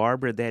the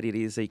barber that it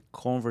is a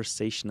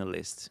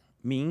conversationalist.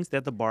 Means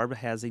that the barber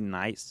has a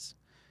nice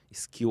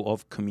skill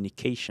of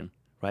communication,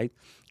 right?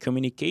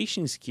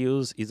 Communication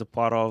skills is a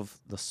part of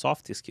the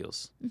soft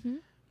skills. Mm-hmm.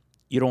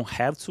 You don't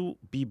have to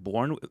be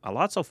born. A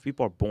lots of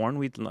people are born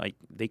with like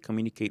they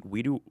communicate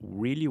really,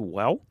 really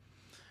well,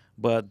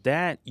 but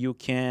that you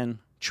can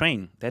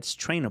train. That's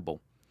trainable.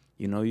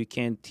 You know, you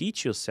can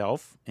teach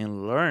yourself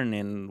and learn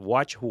and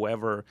watch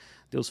whoever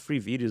those free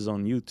videos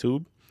on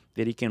YouTube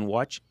that you can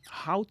watch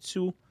how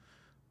to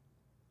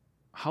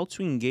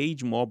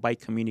engage more by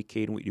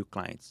communicating with your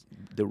clients.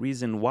 The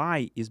reason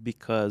why is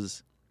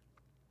because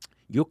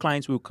your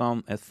clients will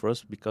come at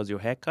first because your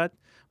haircut,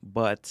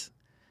 but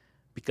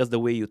because the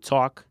way you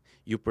talk,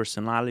 your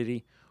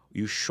personality,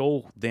 you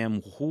show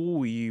them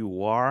who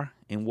you are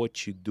and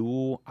what you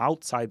do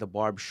outside the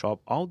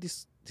barbershop. All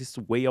this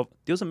way of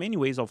there's many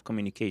ways of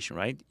communication,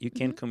 right? You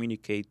can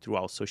communicate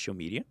throughout social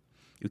media.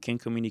 You can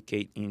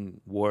communicate in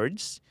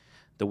words,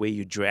 the way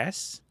you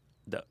dress,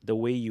 the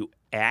way you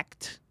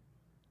act,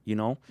 you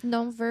know,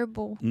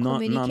 Non-verbal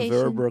communication.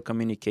 non-verbal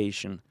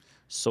communication.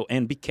 So,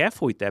 and be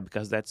careful with that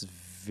because that's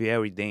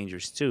very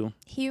dangerous too.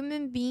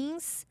 Human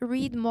beings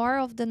read more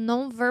of the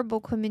non-verbal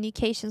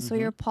communication, so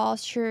your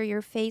posture,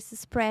 your face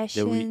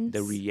expressions.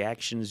 The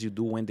reactions you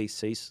do when they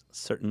say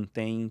certain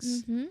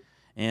things. Mm-hmm.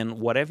 And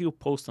whatever you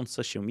post on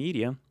social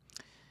media,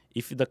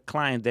 if the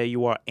client that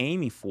you are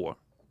aiming for,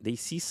 they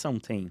see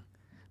something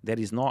that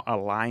is not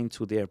aligned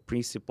to their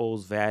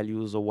principles,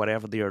 values, or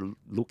whatever they are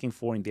looking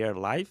for in their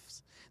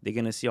lives, they're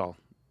going to see, oh,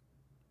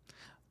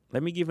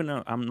 let me give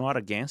I'm not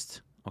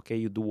against, okay,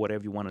 you do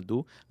whatever you want to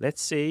do.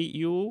 Let's say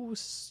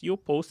you're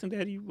posting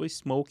that you were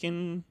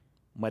smoking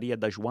Maria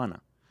da Joana.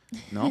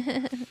 No?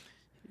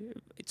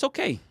 It's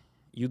okay.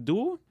 You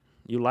do,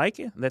 you like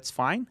it, that's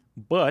fine.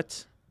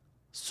 But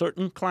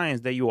certain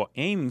clients that you are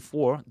aiming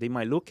for, they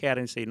might look at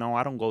it and say, no,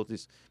 I don't go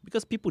this.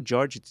 Because people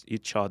judge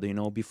each other, you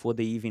know, before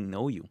they even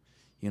know you.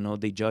 You know,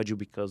 they judge you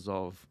because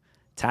of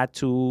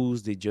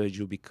tattoos. They judge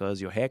you because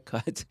your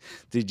haircut.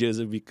 They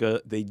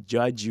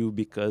judge you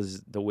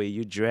because the way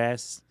you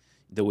dress,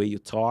 the way you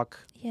talk.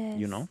 Yes.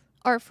 You know.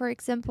 Or for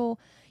example,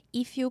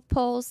 if you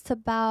post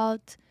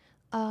about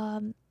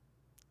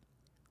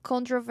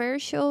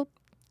controversial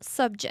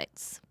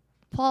subjects,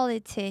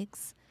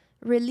 politics,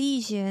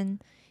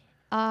 religion,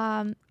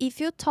 if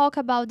you talk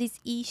about these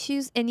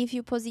issues and if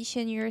you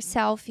position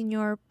yourself in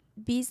your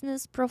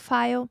business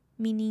profile,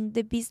 meaning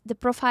the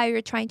profile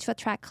you're trying to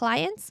attract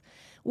clients,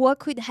 what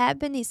could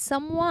happen is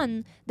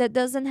someone that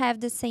doesn't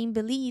have the same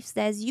beliefs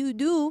as you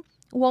do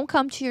won't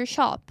come to your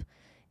shop,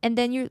 and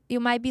then you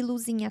might be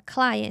losing a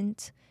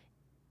client.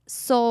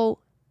 So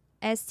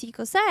as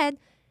Tico said,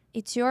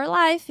 it's your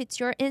life, it's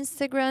your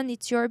Instagram,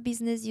 it's your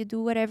business, you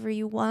do whatever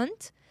you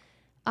want,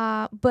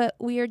 but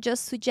we are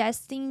just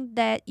suggesting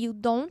that you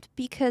don't,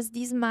 because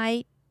this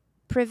might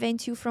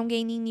prevent you from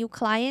gaining new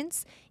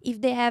clients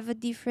if they have a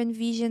different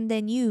vision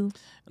than you.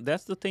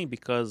 That's the thing,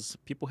 because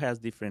people has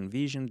different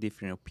vision,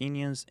 different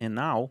opinions, and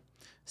now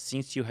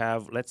since you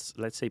have let's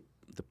say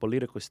the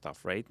political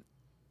stuff, right?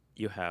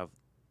 You have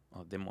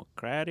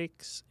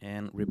Democrats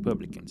and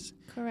Republicans.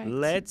 Correct.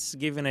 Let's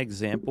give an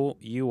example.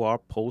 You are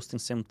posting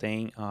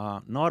something,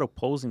 not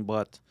opposing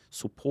but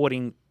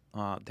supporting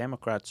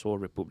Democrats or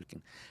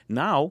Republican.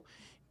 Now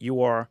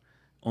you are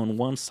on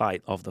one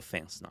side of the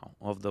fence now,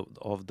 of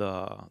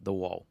the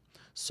wall.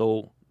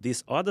 So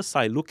this other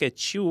side look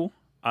at you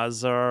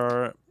as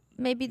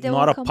maybe they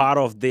not will a come. part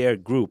of their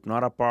group,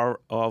 not a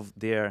part of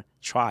their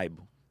tribe.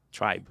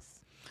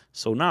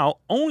 So now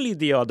only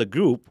the other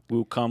group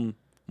will come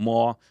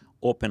more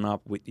open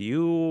up with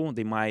you.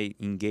 They might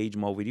engage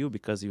more with you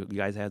because you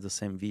guys have the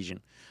same vision.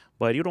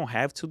 But you don't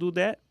have to do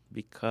that,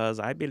 because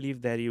I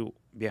believe that you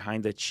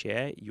behind the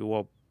chair, you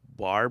are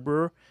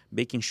barber,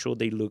 making sure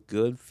they look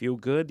good, feel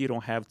good. You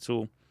don't have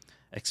to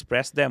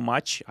express that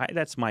much.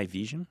 That's my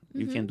vision.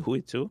 You can do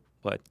it too.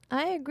 But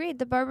I agree.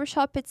 The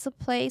barbershop, it's a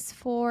place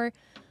for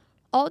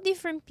all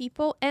different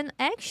people. And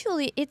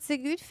actually, it's a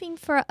good thing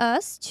for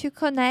us to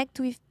connect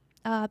with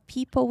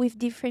people with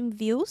different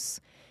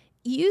views.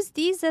 Use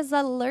this as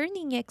a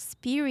learning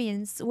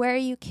experience where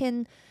you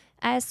can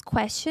ask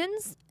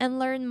questions and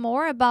learn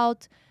more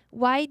about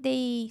why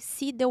they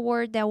see the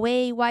world that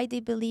way, why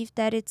they believe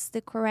that it's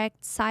the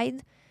correct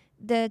side,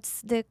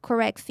 that's the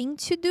correct thing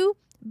to do.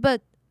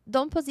 But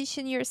don't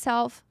position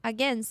yourself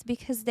against,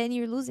 because then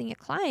you're losing a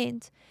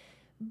client.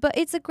 But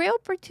it's a great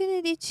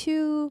opportunity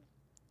to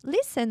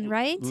listen,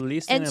 right?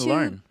 listen and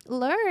to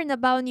learn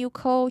about new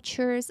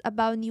cultures,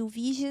 about new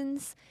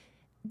visions,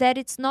 that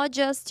it's not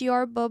just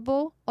your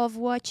bubble of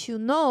what you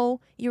know.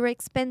 You're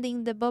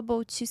expanding the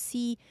bubble to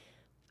see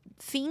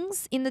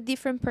things in a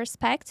different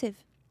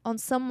perspective, on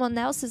someone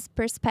else's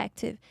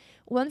perspective.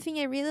 One thing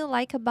I really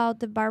like about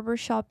the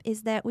barbershop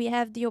is that we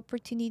have the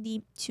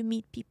opportunity to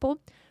meet people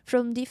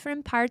from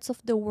different parts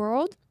of the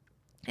world,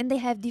 and they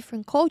have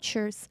different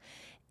cultures.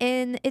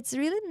 And it's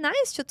really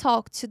nice to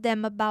talk to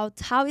them about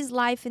how is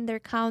life in their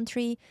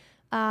country,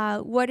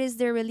 what is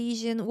their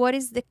religion, what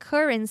is the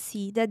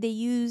currency that they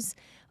use,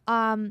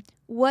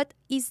 what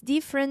is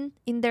different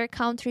in their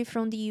country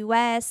from the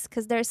US,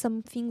 because there's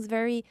some things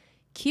very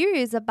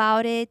curious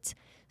about it.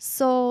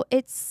 So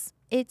it's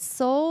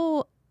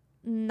so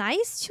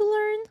nice to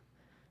learn.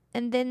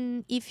 And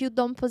then if you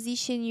don't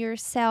position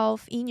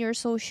yourself in your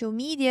social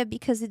media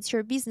because it's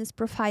your business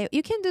profile,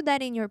 you can do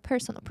that in your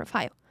personal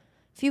profile.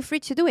 Feel free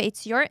to do it.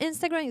 It's your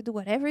Instagram. You do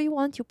whatever you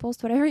want. You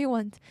post whatever you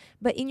want.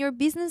 But in your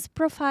business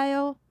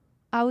profile,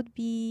 I would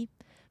be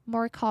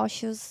more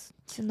cautious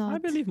to I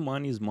not. believe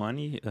money is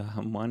money.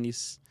 Money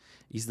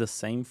is the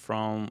same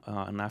from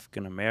an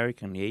African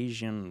American,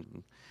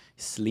 Asian,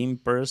 slim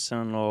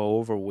person, or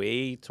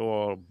overweight,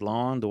 or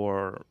blonde,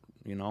 or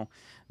you know,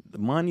 the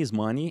money is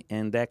money,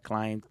 and that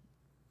client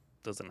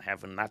doesn't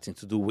have nothing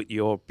to do with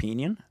your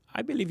opinion.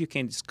 I believe you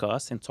can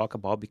discuss and talk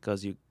about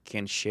because you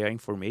can share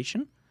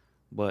information,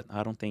 but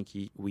I don't think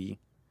we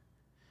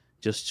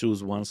just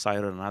choose one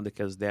side or another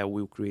because that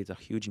will create a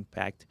huge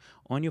impact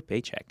on your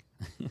paycheck.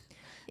 You will,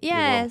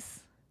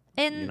 Yes.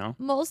 you And know.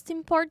 most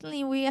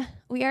importantly, we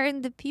are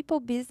in the people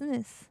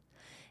business.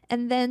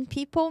 And then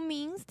people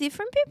means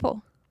different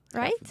people,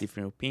 Have right?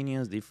 different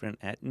opinions, different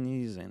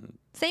ethnies, and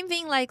Same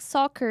thing like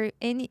soccer.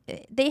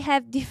 They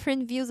have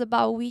different views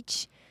about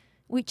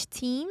which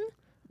team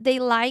they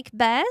like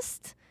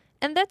best,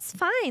 and that's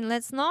fine.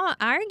 Let's not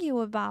argue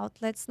about.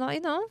 Let's not,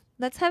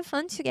 let's have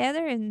fun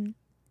together and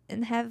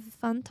have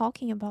fun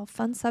talking about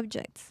fun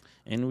subjects.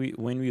 we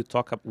when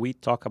we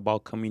talk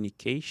about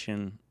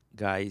communication,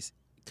 guys.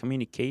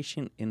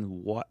 Communication in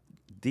what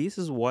this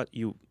is what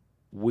you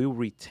will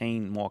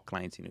retain more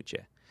clients in your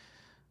chair.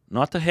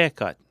 Not a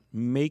haircut.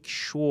 Make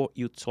sure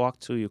you talk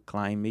to your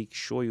client. Make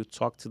sure you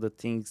talk to the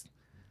things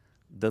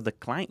that the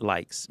client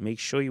likes. Make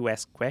sure you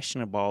ask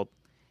questions about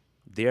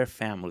their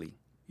family,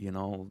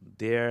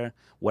 their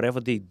whatever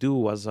they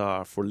do as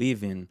for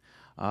living.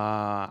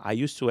 I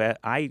used to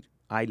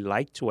I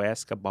like to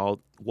ask about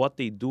what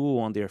they do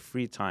on their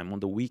free time on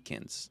the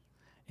weekends,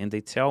 and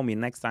they tell me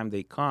next time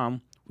they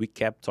come, we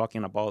kept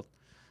talking about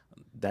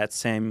that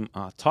same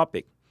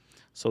topic.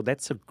 So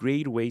that's a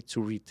great way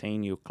to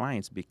retain your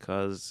clients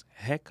because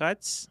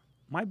haircuts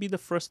might be the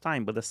first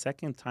time, but the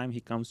second time he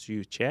comes to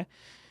your chair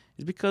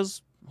is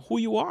because who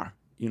you are.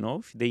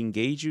 If they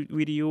engage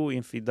with you,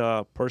 if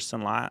the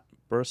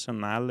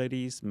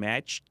personalities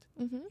matched,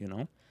 Hmm. you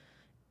know.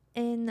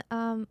 And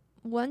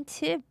one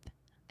tip,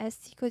 as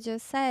Tico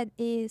just said,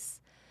 is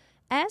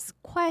ask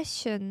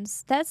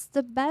questions. That's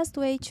the best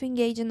way to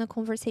engage in a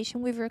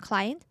conversation with your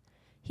client.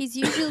 He's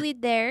usually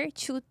there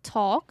to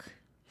talk.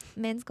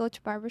 Men go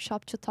to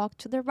barbershop to talk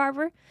to their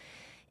barber.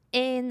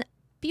 And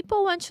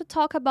people want to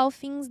talk about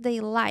things they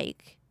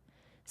like.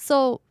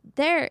 So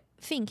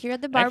think you're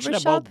at the Actually,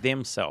 barbershop about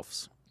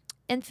themselves.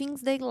 and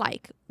things they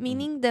like, Mhm.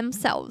 meaning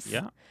themselves.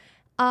 Yeah.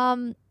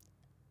 Um,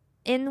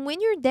 and when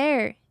you're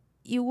there,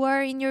 you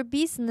are in your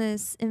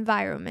business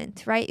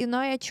environment, right? You're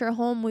not at your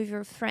home with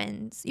your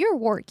friends. You're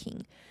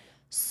working.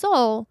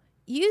 So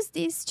use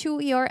this to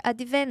your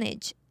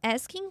advantage.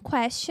 Asking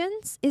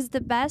questions is the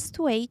best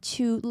way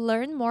to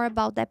learn more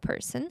about that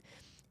person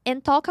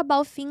and talk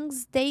about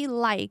things they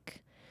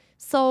like.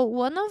 So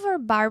one of our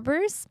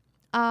barbers,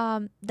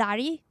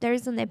 Dari,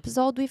 there's an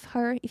episode with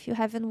her. If you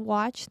haven't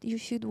watched, you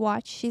should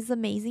watch. She's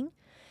amazing.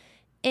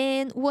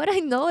 And what I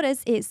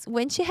notice is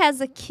when she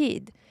has a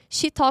kid,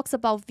 she talks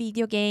about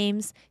video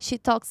games, she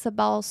talks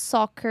about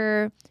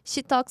soccer,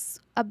 she talks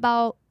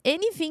about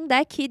anything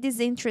that kid is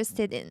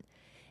interested in.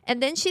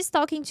 And then she's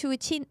talking to a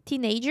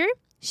teenager.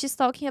 She's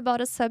talking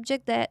about a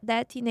subject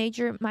that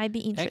teenager might be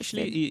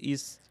Actually, interested. it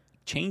is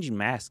changing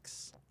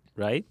masks,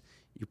 right?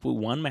 You put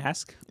one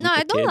mask No, with the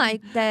I don't kid.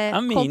 like that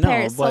I mean, no,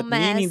 comparison but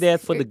meaning mask.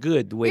 that for the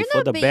good way, You're for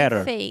the not being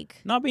better. fake.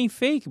 Not being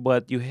fake,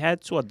 but you had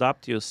to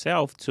adapt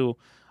yourself to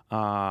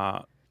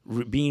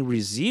being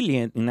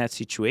resilient in that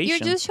You're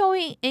situation. just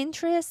showing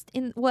interest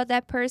in what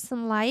that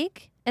person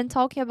like and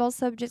talking about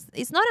subjects.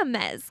 It's not a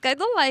mask. I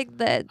don't like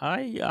that.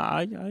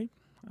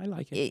 I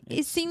like it. It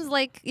It's seems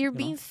like you're you know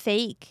being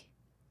fake.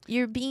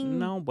 You're being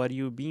no, but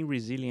you're being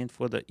resilient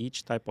for the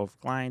each type of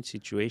client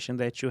situation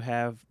that you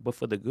have, but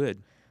for the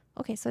good.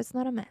 okay. So it's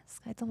not a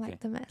mask. I don't Okay, like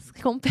the mask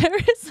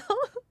comparison.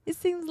 It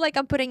seems like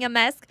I'm putting a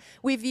mask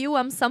with you.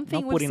 I'm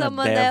something not with putting a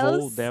someone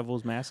else.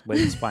 devil's mask, but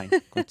it's fine.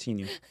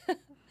 Continue.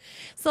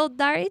 So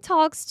Dari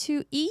talks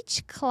to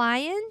each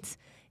client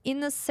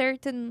in a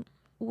certain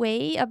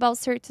way about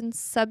certain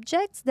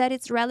subjects that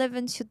it's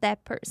relevant to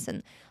that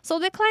person. So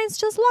the clients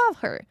just love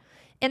her.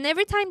 And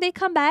every time they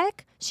come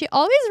back, she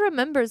always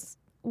remembers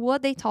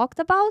what they talked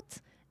about,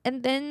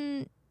 and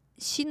then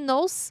she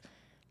knows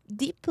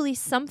deeply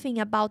something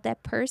about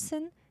that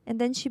person, and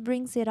then she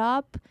brings it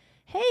up.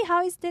 Hey,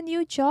 how is the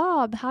new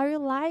job? How are you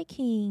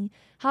liking?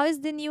 How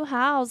is the new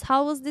house?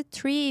 How was the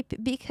trip?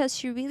 Because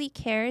she really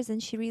cares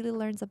and she really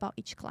learns about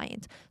each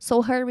client.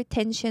 So her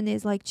retention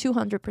is like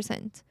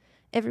 200%.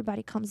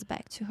 Everybody comes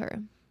back to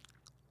her.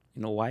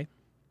 You know why?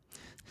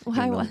 You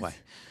Why know was? why?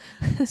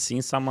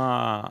 Since I'm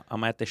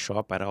at the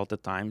shop at all the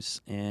times,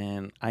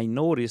 and I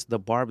notice the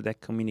barber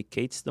that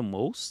communicates the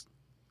most,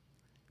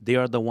 they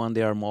are the one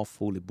that are more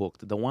fully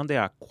booked. The one that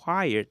are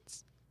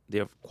quiet,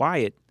 they're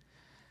quiet.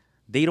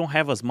 They don't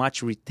have as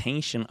much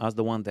retention as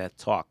the one that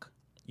talk.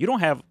 You don't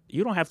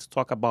have to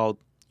talk about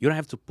You don't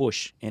have to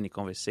push any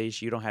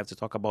conversation. You don't have to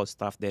talk about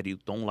stuff that you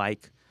don't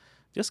like.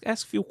 Just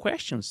ask few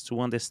questions to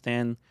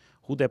understand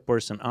who that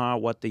person are,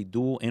 what they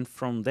do, and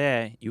from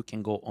there you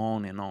can go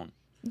on and on.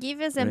 Give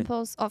Right?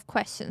 examples of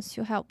questions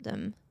to help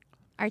them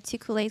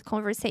articulate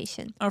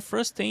conversation. Our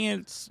first thing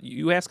is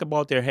you ask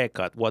about their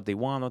haircut, what they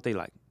want, what they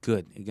like.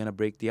 Good. You're gonna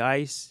break the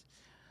ice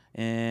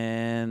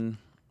and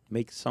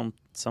make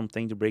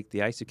something to break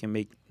the ice. You can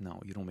make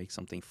you don't make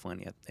something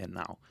funny at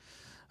now.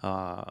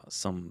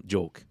 Some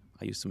joke.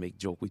 I used to make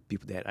joke with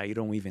people that I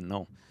don't even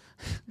know.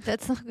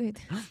 That's not good.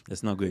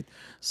 That's not good.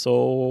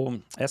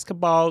 So ask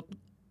about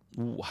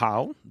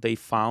how they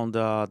found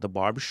the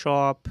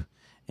barbershop,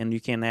 and you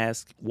can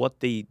ask what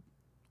they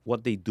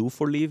do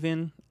for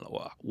living,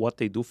 what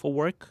they do for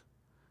work,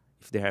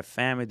 if they have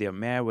family, they're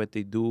married, what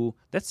they do.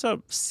 That's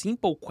a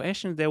simple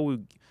question that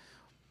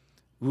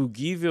will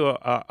give you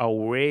a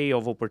array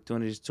of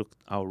opportunities to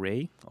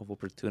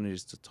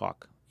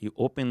talk. It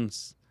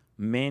opens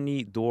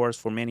many doors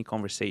for many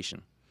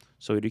conversation.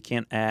 So you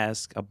can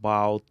ask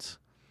about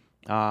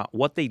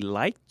what they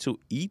like to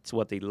eat,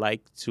 what they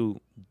like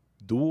to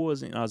do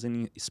as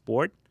in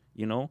sport.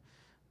 You know,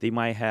 they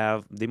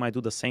might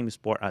do the same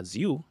sport as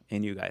you,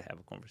 and you guys have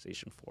a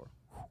conversation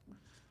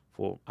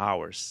for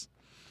hours.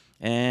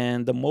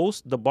 And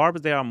the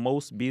barbers that are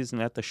most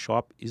busy at the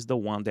shop is the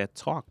one that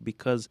talk,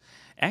 because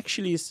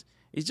actually it's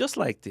just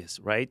like this,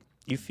 right?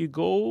 If you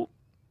go,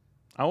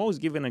 I always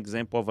give an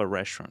example of a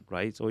restaurant,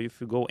 right? So if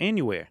you go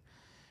anywhere,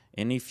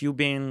 and if you've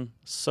been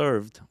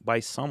served by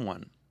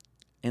someone,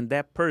 and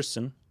that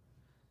person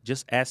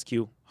just ask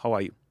you, how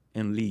are you?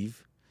 And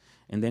leave,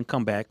 and then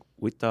come back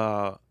with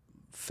a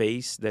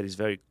face that is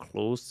very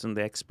close, and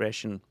the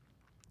expression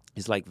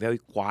is like very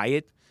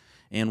quiet.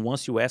 And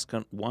once you ask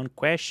one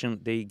question,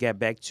 they get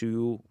back to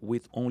you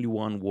with only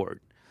one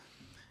word.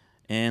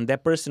 And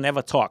that person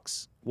never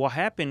talks. What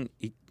happened?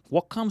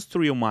 What comes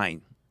through your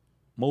mind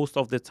most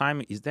of the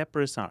time is that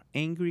person are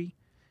angry,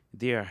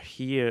 they are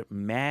here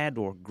mad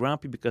or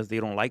grumpy because they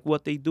don't like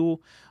what they do,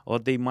 or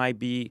they might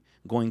be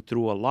going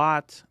through a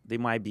lot, they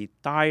might be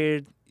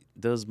tired.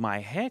 Does my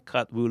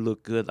haircut will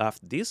look good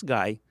after this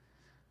guy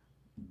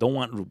don't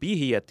want to be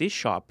here at this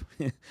shop?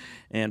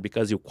 And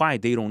because you're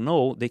quiet, they don't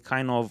know. They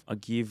kind of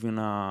give you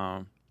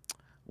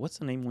what's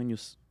the name when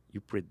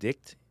you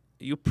predict?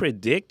 You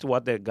predict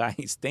what that guy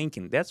is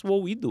thinking. That's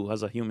what we do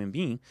as a human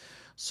being.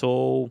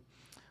 So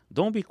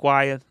don't be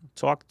quiet.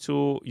 Talk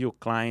to your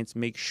clients.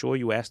 Make sure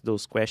you ask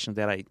those questions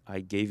that I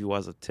gave you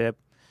as a tip.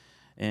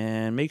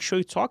 And make sure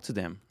you talk to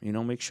them.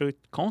 Make sure you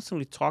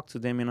constantly talk to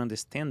them and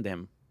understand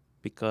them,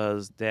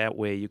 because that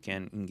way you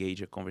can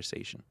engage a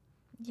conversation.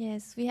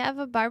 Yes, we have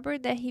a barber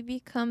that he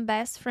become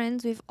best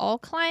friends with all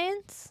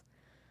clients,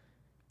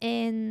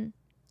 and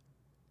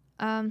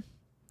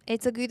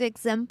it's a good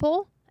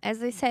example.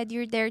 As I said,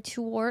 you're there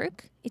to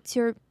work. It's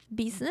your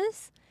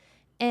business,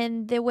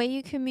 and the way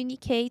you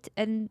communicate,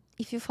 and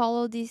if you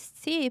follow this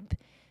tip,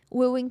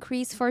 will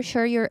increase for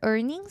sure your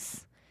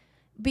earnings,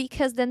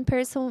 because then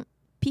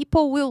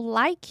people will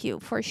like you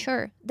for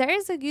sure. There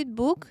is a good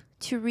book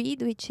to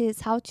read, which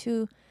is How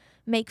to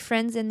Make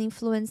Friends and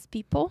Influence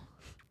People.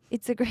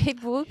 It's a great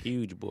book.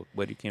 Huge book,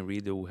 but you can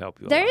read it, will help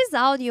you a There lot. is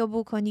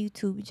audiobook on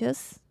YouTube.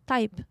 Just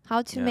type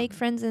How to Make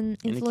Friends and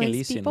And you Influence can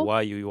listen People.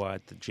 while you are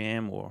at the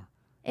gym or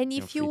And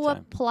your if free you time.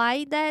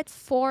 apply that,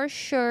 for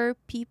sure,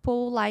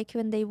 people like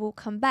you and they will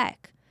come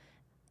back.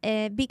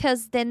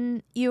 Because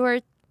then you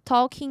are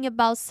talking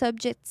about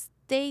subjects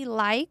they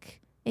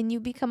like, and you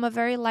become a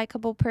very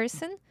likable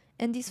person.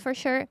 And this for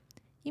sure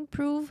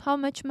improve how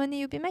much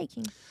money you'll be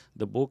making.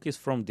 The book is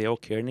from Dale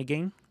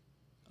Carnegie.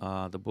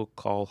 The book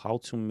called How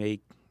to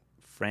Make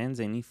Friends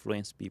and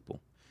Influence People.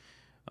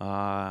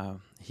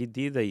 He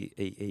did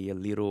a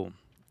little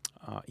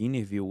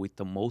interview with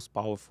the most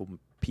powerful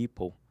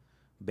people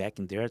back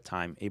in their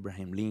time,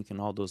 Abraham Lincoln,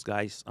 all those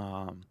guys,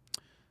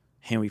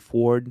 Henry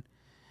Ford,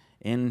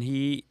 and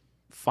he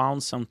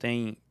found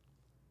something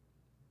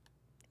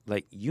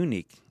like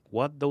unique.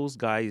 What those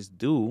guys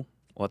do,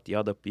 what the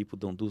other people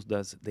don't do,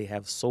 does they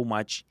have so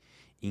much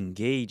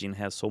engage and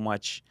have so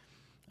much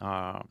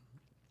Power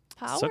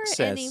success,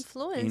 and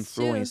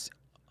influence too.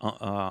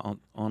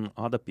 on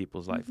other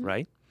people's life, Mhm.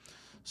 right?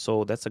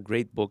 So that's a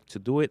great book to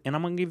do it. And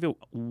I'm gonna give you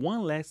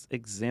one last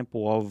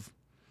example of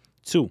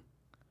two.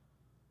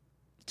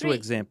 Two 3.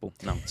 example.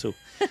 No, two.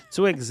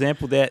 Two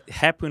example that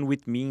happened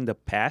with me in the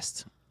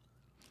past.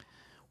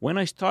 When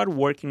I started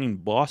working in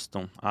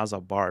Boston as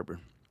a barber,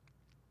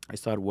 I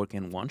started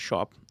working in one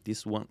shop.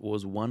 This one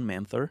was one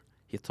mentor.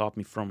 He taught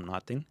me from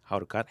nothing how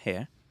to cut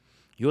hair.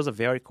 He was a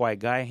very quiet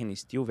guy, and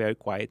he's still very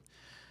quiet.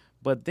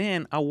 But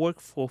then I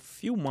worked for a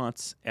few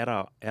months at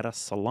a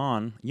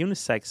salon,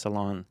 unisex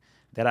salon,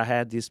 that I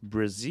had this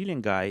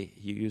Brazilian guy.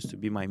 He used to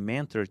be my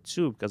mentor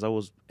too, because I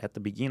was at the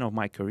beginning of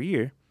my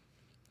career.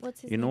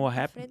 What's his You know name? what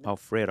happened?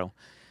 Alfredo?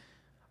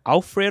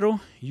 Alfredo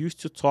used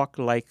to talk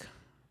like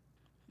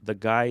the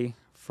guy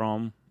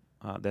from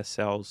that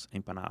sells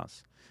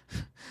empanadas.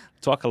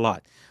 Talk a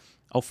lot.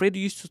 Alfredo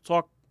used to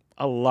talk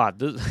a lot.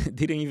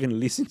 Didn't even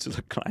listen to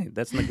the client.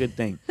 That's not a good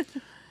thing.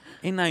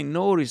 And I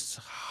noticed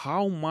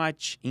how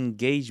much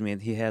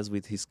engagement he has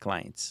with his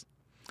clients.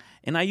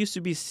 And I used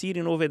to be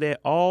sitting over there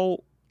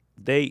all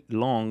day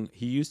long.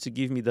 He used to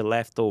give me the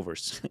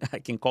leftovers. I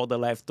can call the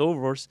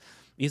leftovers.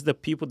 It's the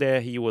people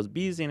that he was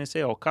busy and I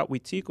say, oh, cut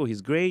with Tico.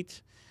 He's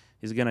great.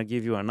 He's going to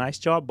give you a nice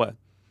job, but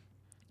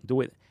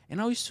do it.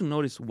 And I used to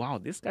notice, wow,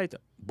 this guy,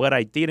 but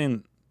I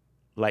didn't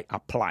like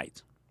apply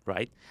it,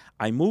 right?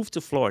 I moved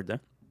to Florida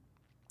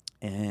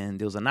and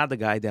there was another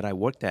guy that I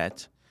worked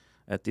at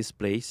this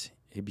place.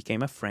 He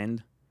became a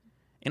friend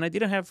and I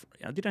didn't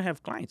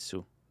have clients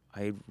too.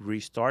 I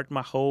restart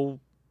my whole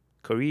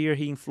career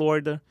here in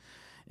Florida,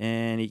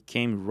 and it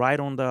came right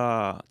on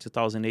the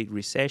 2008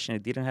 recession. I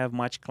didn't have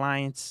much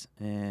clients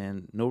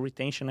and no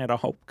retention at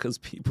all because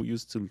people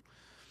used to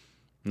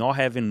not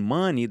having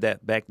money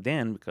that back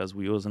then because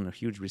we was in a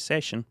huge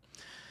recession.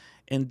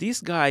 And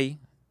this guy,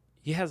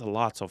 he has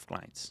lots of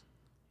clients,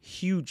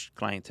 huge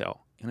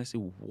clientele. And I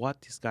said, what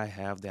this guy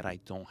have that I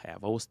don't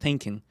have? I was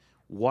thinking,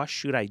 what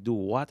should I do?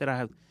 What did I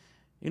have?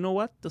 You know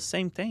what? The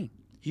same thing.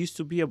 He used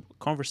to be a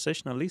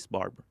conversationalist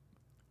barber,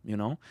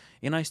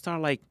 and I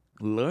start like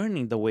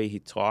learning the way he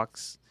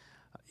talks,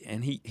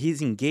 and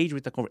he's engaged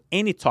with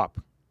any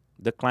topic.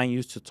 The client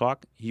used to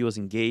talk, he was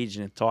engaged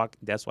and talk.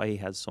 That's why he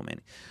has so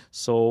many.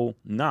 So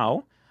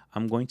now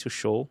I'm going to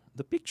show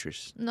the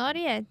pictures. Not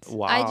yet.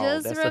 Wow, I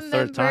just that's the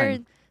third time.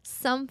 remembered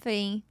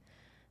something.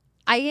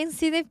 I can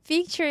see the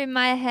picture in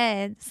my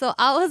head. So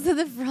I was at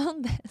the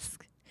front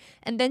desk.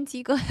 And then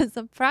Tico has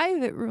a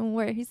private room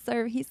where he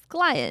serves his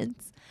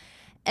clients.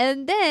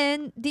 And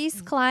then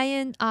this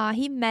client,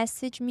 he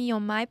messaged me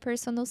on my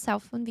personal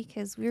cell phone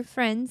because we're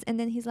friends. And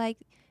then he's like,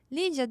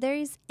 Lydia, there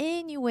is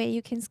any way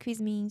you can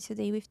squeeze me in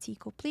today with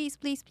Tico. Please,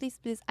 please, please,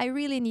 please. I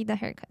really need a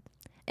haircut.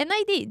 And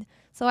I did.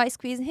 So I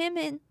squeezed him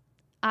in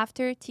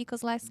after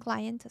Tico's last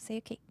client. I say,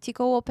 okay,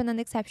 Tico will open an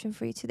exception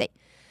for you today.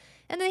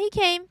 And then he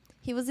came.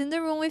 He was in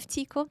the room with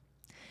Tico.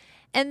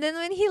 And then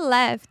when he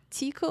left,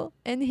 Tico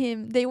and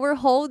him, they were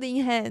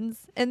holding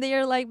hands. And they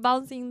are like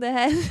bouncing the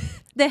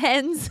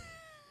hands.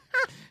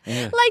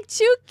 Yeah. Like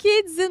two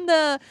kids in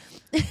the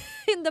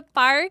in the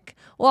park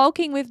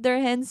walking with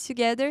their hands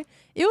together.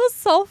 It was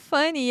so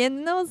funny,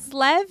 and I was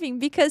laughing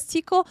because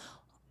Tico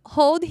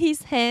hold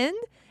his hand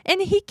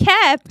and he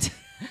kept.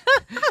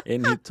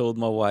 And he told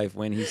my wife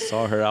when he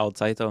saw her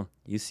outside, oh,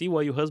 you see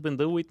what your husband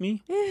do with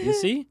me? You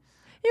see?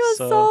 It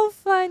was so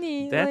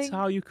funny. That's like,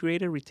 how you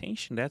create a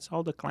retention. That's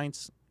how the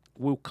clients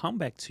will come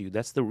back to you.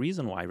 That's the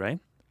reason why, right?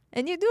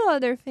 and you do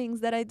other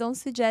things that I don't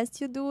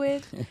suggest you do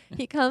it.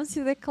 He comes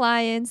to the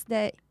clients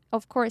that,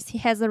 of course, he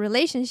has a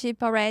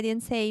relationship already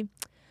and say,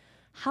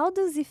 how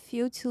does it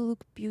feel to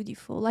look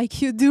beautiful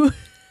like you do?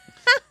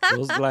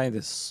 Those clients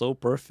are so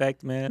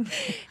perfect, man.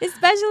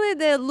 Especially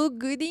the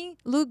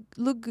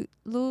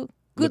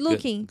good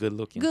looking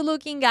Good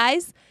looking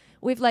guys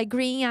with like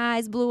green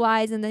eyes, blue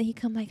eyes, and then he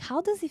come like,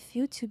 how does it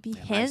feel to be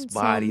handsome? Nice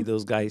body.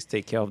 Those guys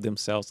take care of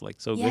themselves like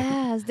so good.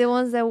 Yes, the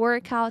ones that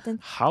work out and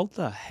How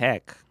the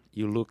heck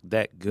you look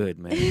that good,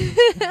 man?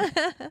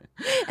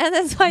 and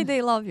that's why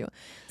they love you.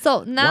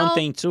 So now One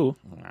thing too.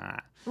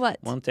 what?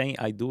 One thing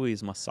I do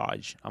is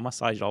massage. I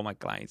massage all my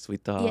clients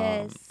with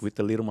Yes. with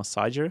the little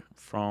massager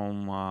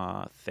from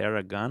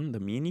Theragun, the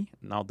mini.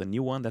 Now the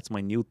new one. That's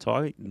my new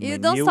toy. You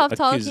don't stop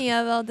talking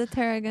about the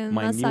Theragun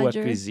My new massager.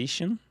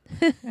 acquisition.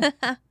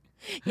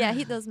 Yeah,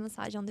 he does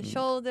massage on the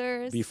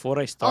shoulders. Before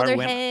I start, Other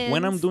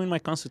when I'm hands. doing my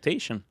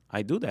consultation,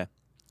 I do that,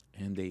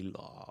 and they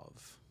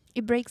love.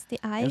 It breaks the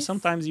ice. And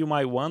sometimes you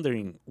might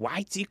wondering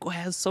why Tico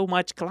has so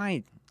much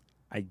client.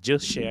 I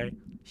just share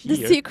the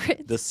here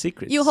secret. the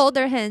secrets. You hold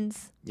their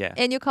hands Yeah,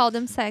 and you call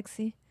them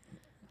sexy.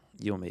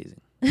 you're amazing.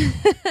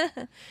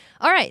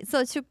 All right.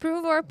 So to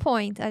prove our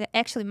point,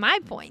 actually my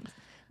point,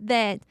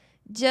 that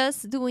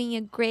just doing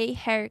a great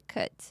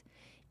haircut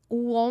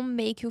won't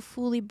make you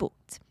fully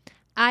booked.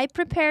 I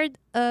prepared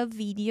a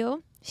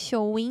video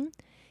showing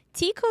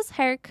Tico's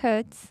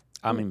haircuts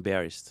I'm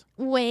embarrassed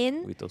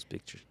when with those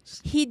pictures.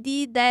 he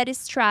did that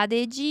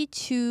strategy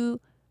to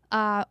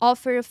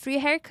offer a free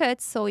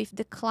haircut. So if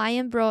the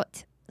client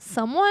brought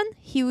someone,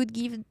 he would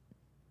give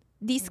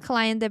this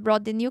client that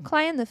brought the new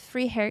client a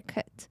free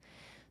haircut.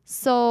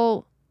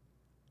 So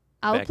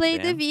I'll Back play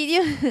the then.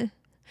 video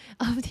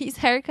of these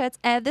haircuts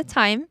at the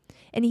time,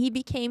 and he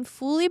became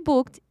fully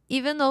booked,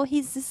 even though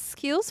his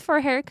skills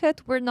for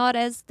haircut were not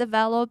as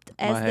developed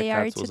as My they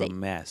are haircut was today. a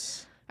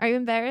mess. Are you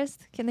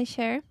embarrassed? Can I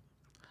share?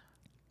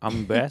 I'm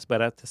embarrassed,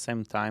 but at the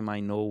same time, I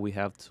know we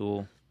have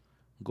to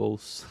go.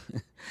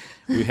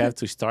 We have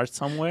to start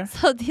somewhere.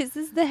 So this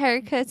is the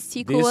haircuts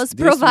Tico This was was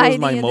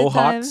providing my at the time.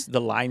 mohawks. The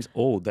lines.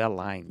 Oh, that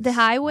lines. The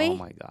highway? Oh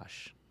my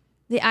gosh.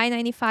 The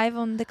I-95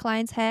 on the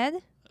client's head.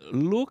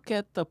 Look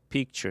at the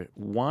picture.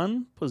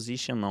 One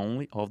position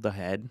only of the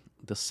head.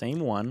 The same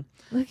one.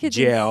 Look at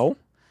Gel.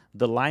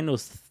 The line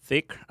was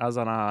thick as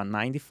on a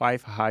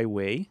 95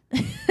 highway.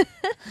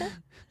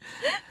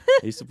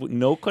 I used to put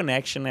no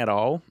connection at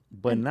all.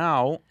 But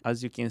now,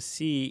 as you can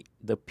see,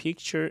 the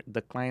picture,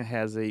 the client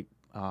has a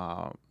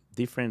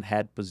different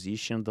head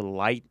position. The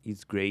light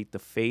is great. The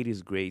fade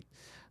is great.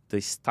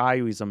 The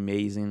style is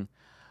amazing.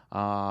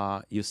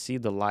 You see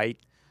the light,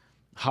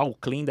 how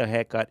clean the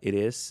haircut it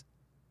is.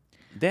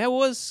 That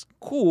was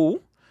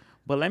cool.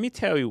 But let me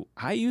tell you,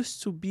 I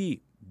used to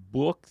be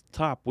booked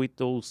up with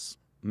those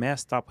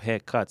messed up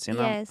haircuts, and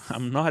Yes.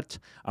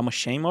 I'm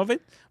ashamed of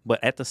it,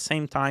 but at the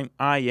same time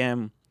I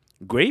am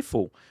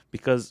grateful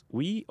because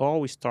we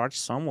always start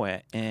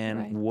somewhere, and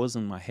it Right.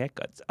 wasn't my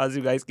haircuts. As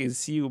you guys can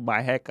see,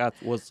 my haircut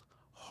was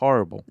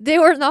horrible. They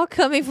were not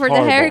coming for the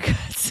Horrible.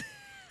 haircuts.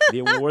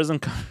 It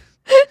wasn't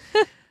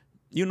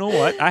you know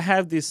what? I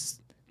have this.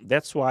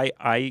 That's why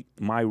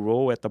my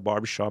role at the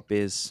barbershop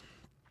is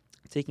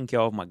taking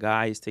care of my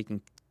guys,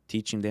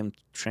 teaching them,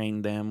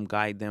 train them,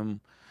 guide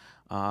them.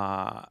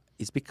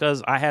 It's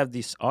because I have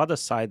this other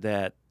side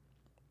that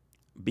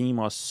being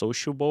more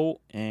sociable,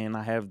 and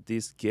I have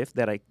this gift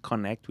that I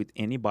connect with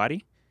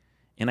anybody,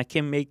 and I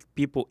can make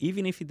people,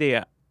 even if they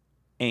are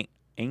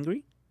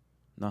angry,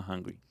 not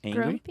hungry,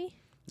 angry Grumpy?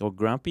 or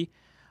grumpy,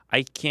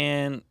 I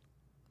can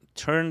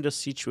turn the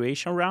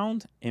situation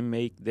around and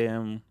make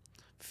them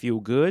feel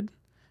good,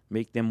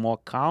 make them more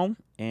calm,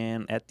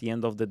 and at the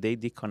end of the day,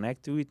 they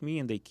connect with me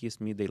and they kiss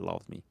me, they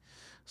love me.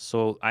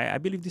 So I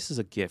believe this is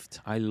a gift.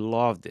 I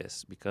love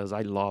this because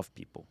I love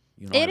people.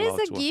 You know, I It is love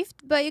a to gift,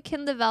 but you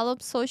can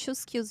develop social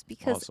skills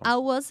because awesome. I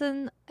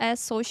wasn't as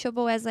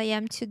sociable as I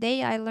am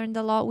today. I learned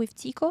a lot with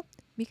Tico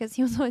because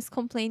he was always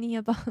complaining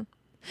about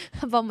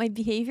about my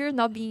behavior,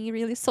 not being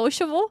really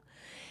sociable.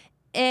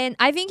 And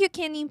I think you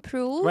can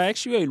improve, Well,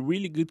 actually, you're a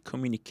really good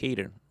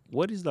communicator.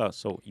 What is that?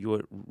 So you're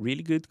a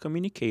really good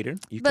communicator.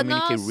 You but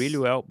not communicate really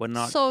well, but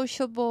not.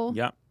 sociable.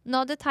 Yeah.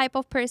 Not the type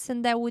of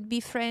person that would be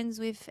friends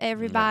with Yeah.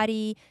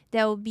 everybody.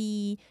 That would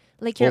be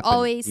like you're Open.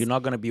 always You're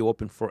not gonna be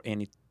open for you're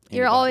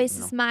anybody. always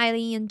You know.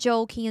 smiling and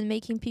joking and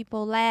making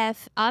people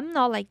laugh. I'm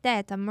not like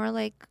that. I'm more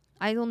like,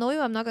 I don't know you,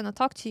 I'm not gonna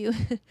talk to you.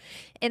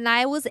 And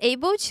I was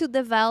able to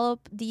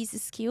develop this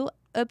skill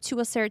up to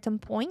a certain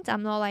point.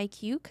 I'm not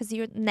like you because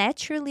you're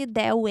naturally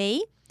that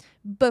way.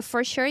 But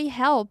for sure it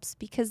helps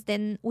because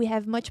then we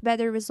have much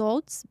better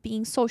results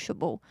being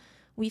sociable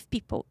with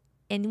people.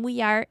 And we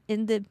are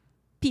in the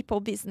people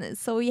business.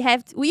 So we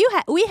have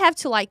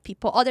to like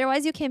people.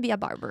 Otherwise you can be a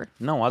barber.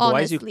 No,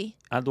 Honestly.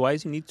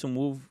 otherwise you need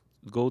to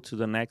go to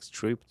the next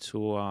trip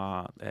to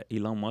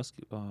Elon Musk.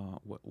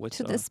 What's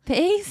To the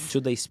space.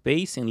 to the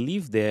space and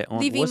live there on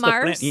Live in what's the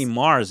plan Mars. in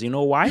Mars. You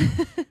know why?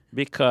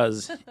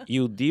 Because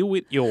you deal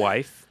with your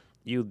wife,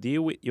 you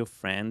deal with your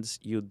friends,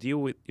 you deal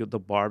with the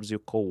barbs, your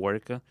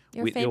coworker,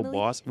 Your with your family.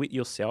 boss, with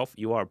yourself.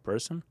 You are a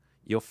person,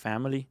 your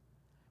family.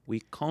 We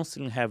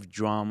constantly have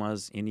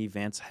dramas and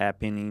events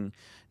happening,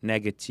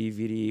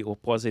 negativity or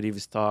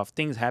positive stuff,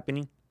 things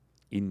happening.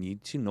 You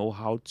need to know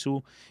how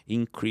to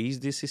increase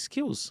these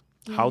skills,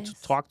 how to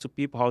Yes. talk to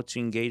people, how to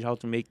engage, how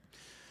to,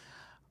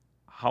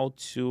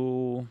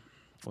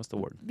 what's the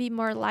word? Be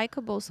more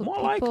likable so More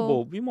people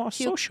likable, be more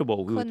feel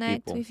sociable with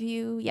connect people. with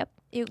you. Yep.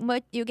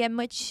 You get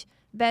much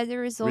better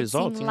results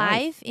Results in in life.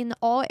 life in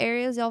all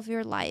areas of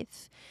your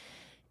life.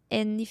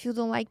 And if you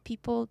don't like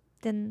people,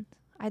 then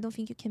I don't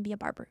think you can be a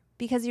barber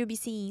because you'll be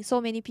seeing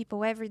so many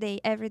people every day.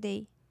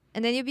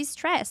 And then you'll be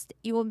stressed.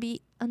 You will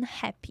be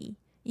unhappy.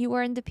 You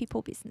are in the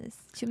people business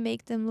to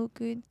make them look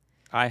good,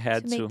 I to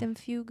had make to, them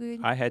feel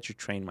good. I had to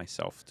train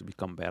myself to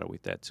become better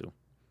with that too,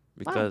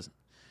 Wow.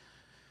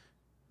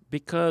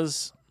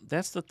 because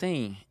that's the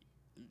thing.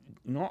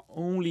 Not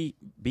only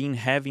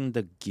having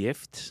the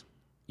gift,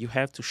 you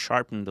have to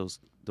sharpen those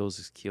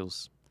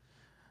skills,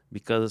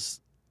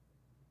 because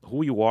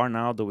who you are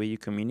now, the way you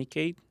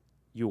communicate,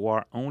 you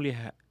are only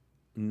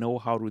know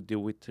how to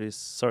deal with this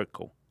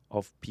circle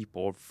of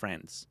people or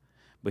friends.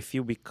 But if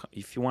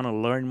you want to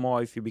learn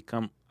more, if you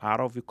become out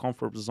of your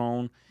comfort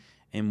zone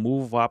and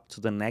move up to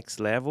the next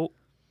level,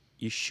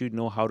 you should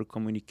know how to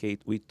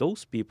communicate with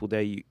those people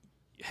that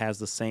has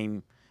the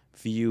same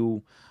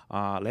view.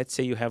 Let's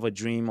say you have a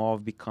dream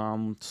of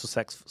become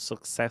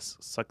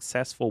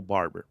successful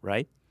barber,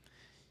 right?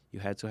 You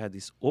have to have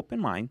this open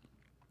mind.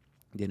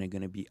 Then you're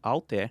gonna be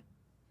out there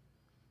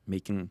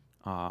making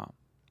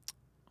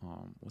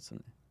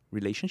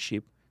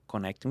relationship,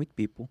 connecting with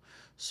people.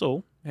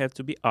 So you have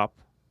to be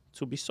up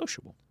to be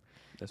sociable.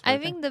 That's what I I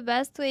think. think the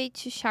best way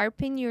to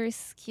sharpen your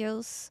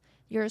skills,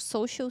 your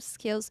social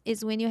skills,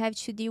 is when you have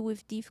to deal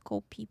with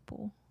difficult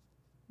people.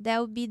 That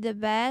would be the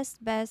best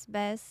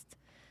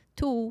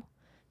tool.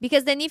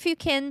 Because then if you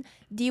can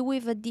deal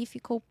with a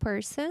difficult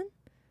person,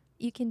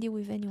 you can deal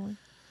with anyone.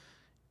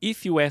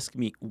 If you ask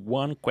me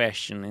one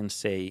question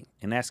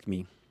and ask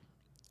me,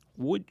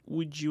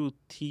 would you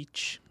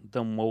teach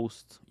the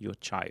most your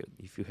child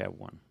if you have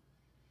one?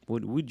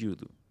 What would you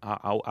do?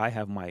 I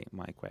have my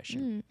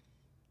question. Mm.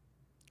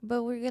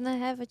 But we're gonna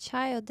have a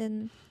child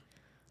and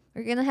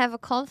we're gonna have a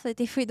conflict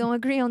if we don't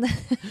agree on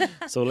that.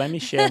 So let me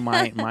share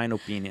my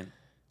opinion.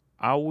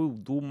 I will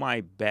do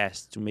my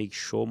best to make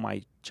sure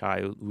my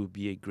child will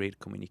be a great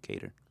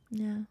communicator.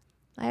 Yeah,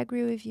 I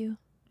agree with you.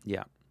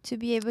 Yeah. To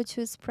be able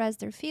to express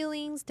their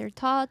feelings, their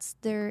thoughts,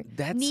 their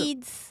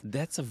needs.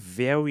 That's a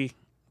very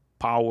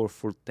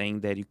powerful thing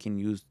that you can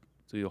use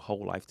to your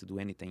whole life to do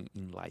anything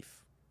in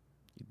life.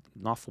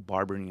 not for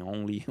barbering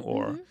only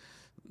or Mhm.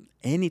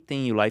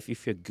 anything in life.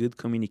 If you're a good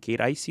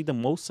communicator, I see the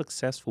most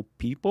successful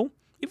people,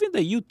 even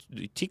the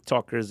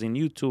TikTokers and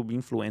YouTube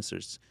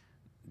influencers,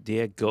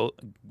 they're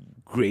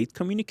great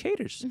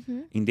communicators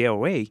Mhm. in their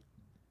way.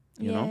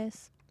 You know,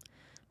 Yes.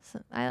 So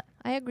I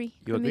agree.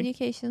 you agree?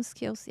 Communication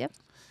skills. Yep.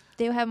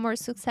 They'll have more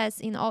success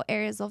in all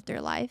areas of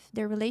their life,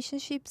 their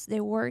relationships,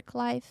 their work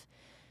life.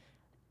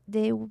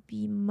 They will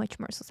be much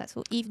more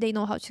successful if they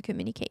know how to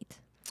communicate.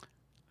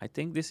 I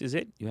think this is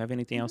it. You have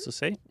anything else Mhm. to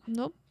say?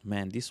 Nope.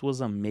 Man, this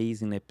was an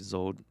amazing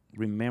episode.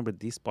 Remember,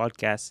 this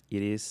podcast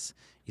is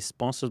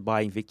sponsored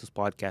by Invictus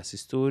Podcast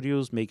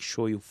Studios. Make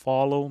sure you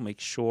follow. Make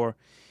sure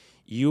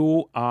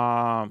you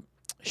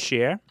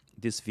share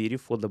this video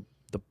for the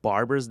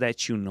barbers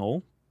that you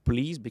know,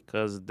 please,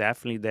 because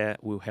definitely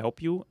that will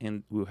help you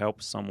and will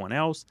help someone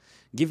else.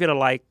 Give it a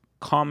like,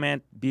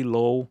 comment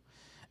below,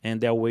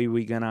 and that way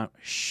we're gonna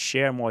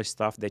share more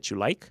stuff that you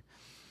like.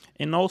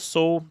 And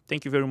also,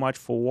 thank you very much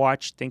for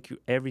watch. Thank you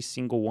every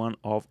single one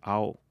of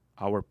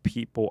our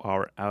people,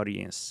 our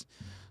audience.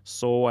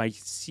 So I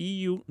see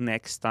you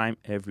next time,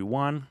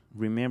 everyone.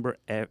 Remember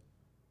at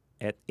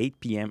 8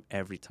 p.m.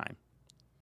 every time.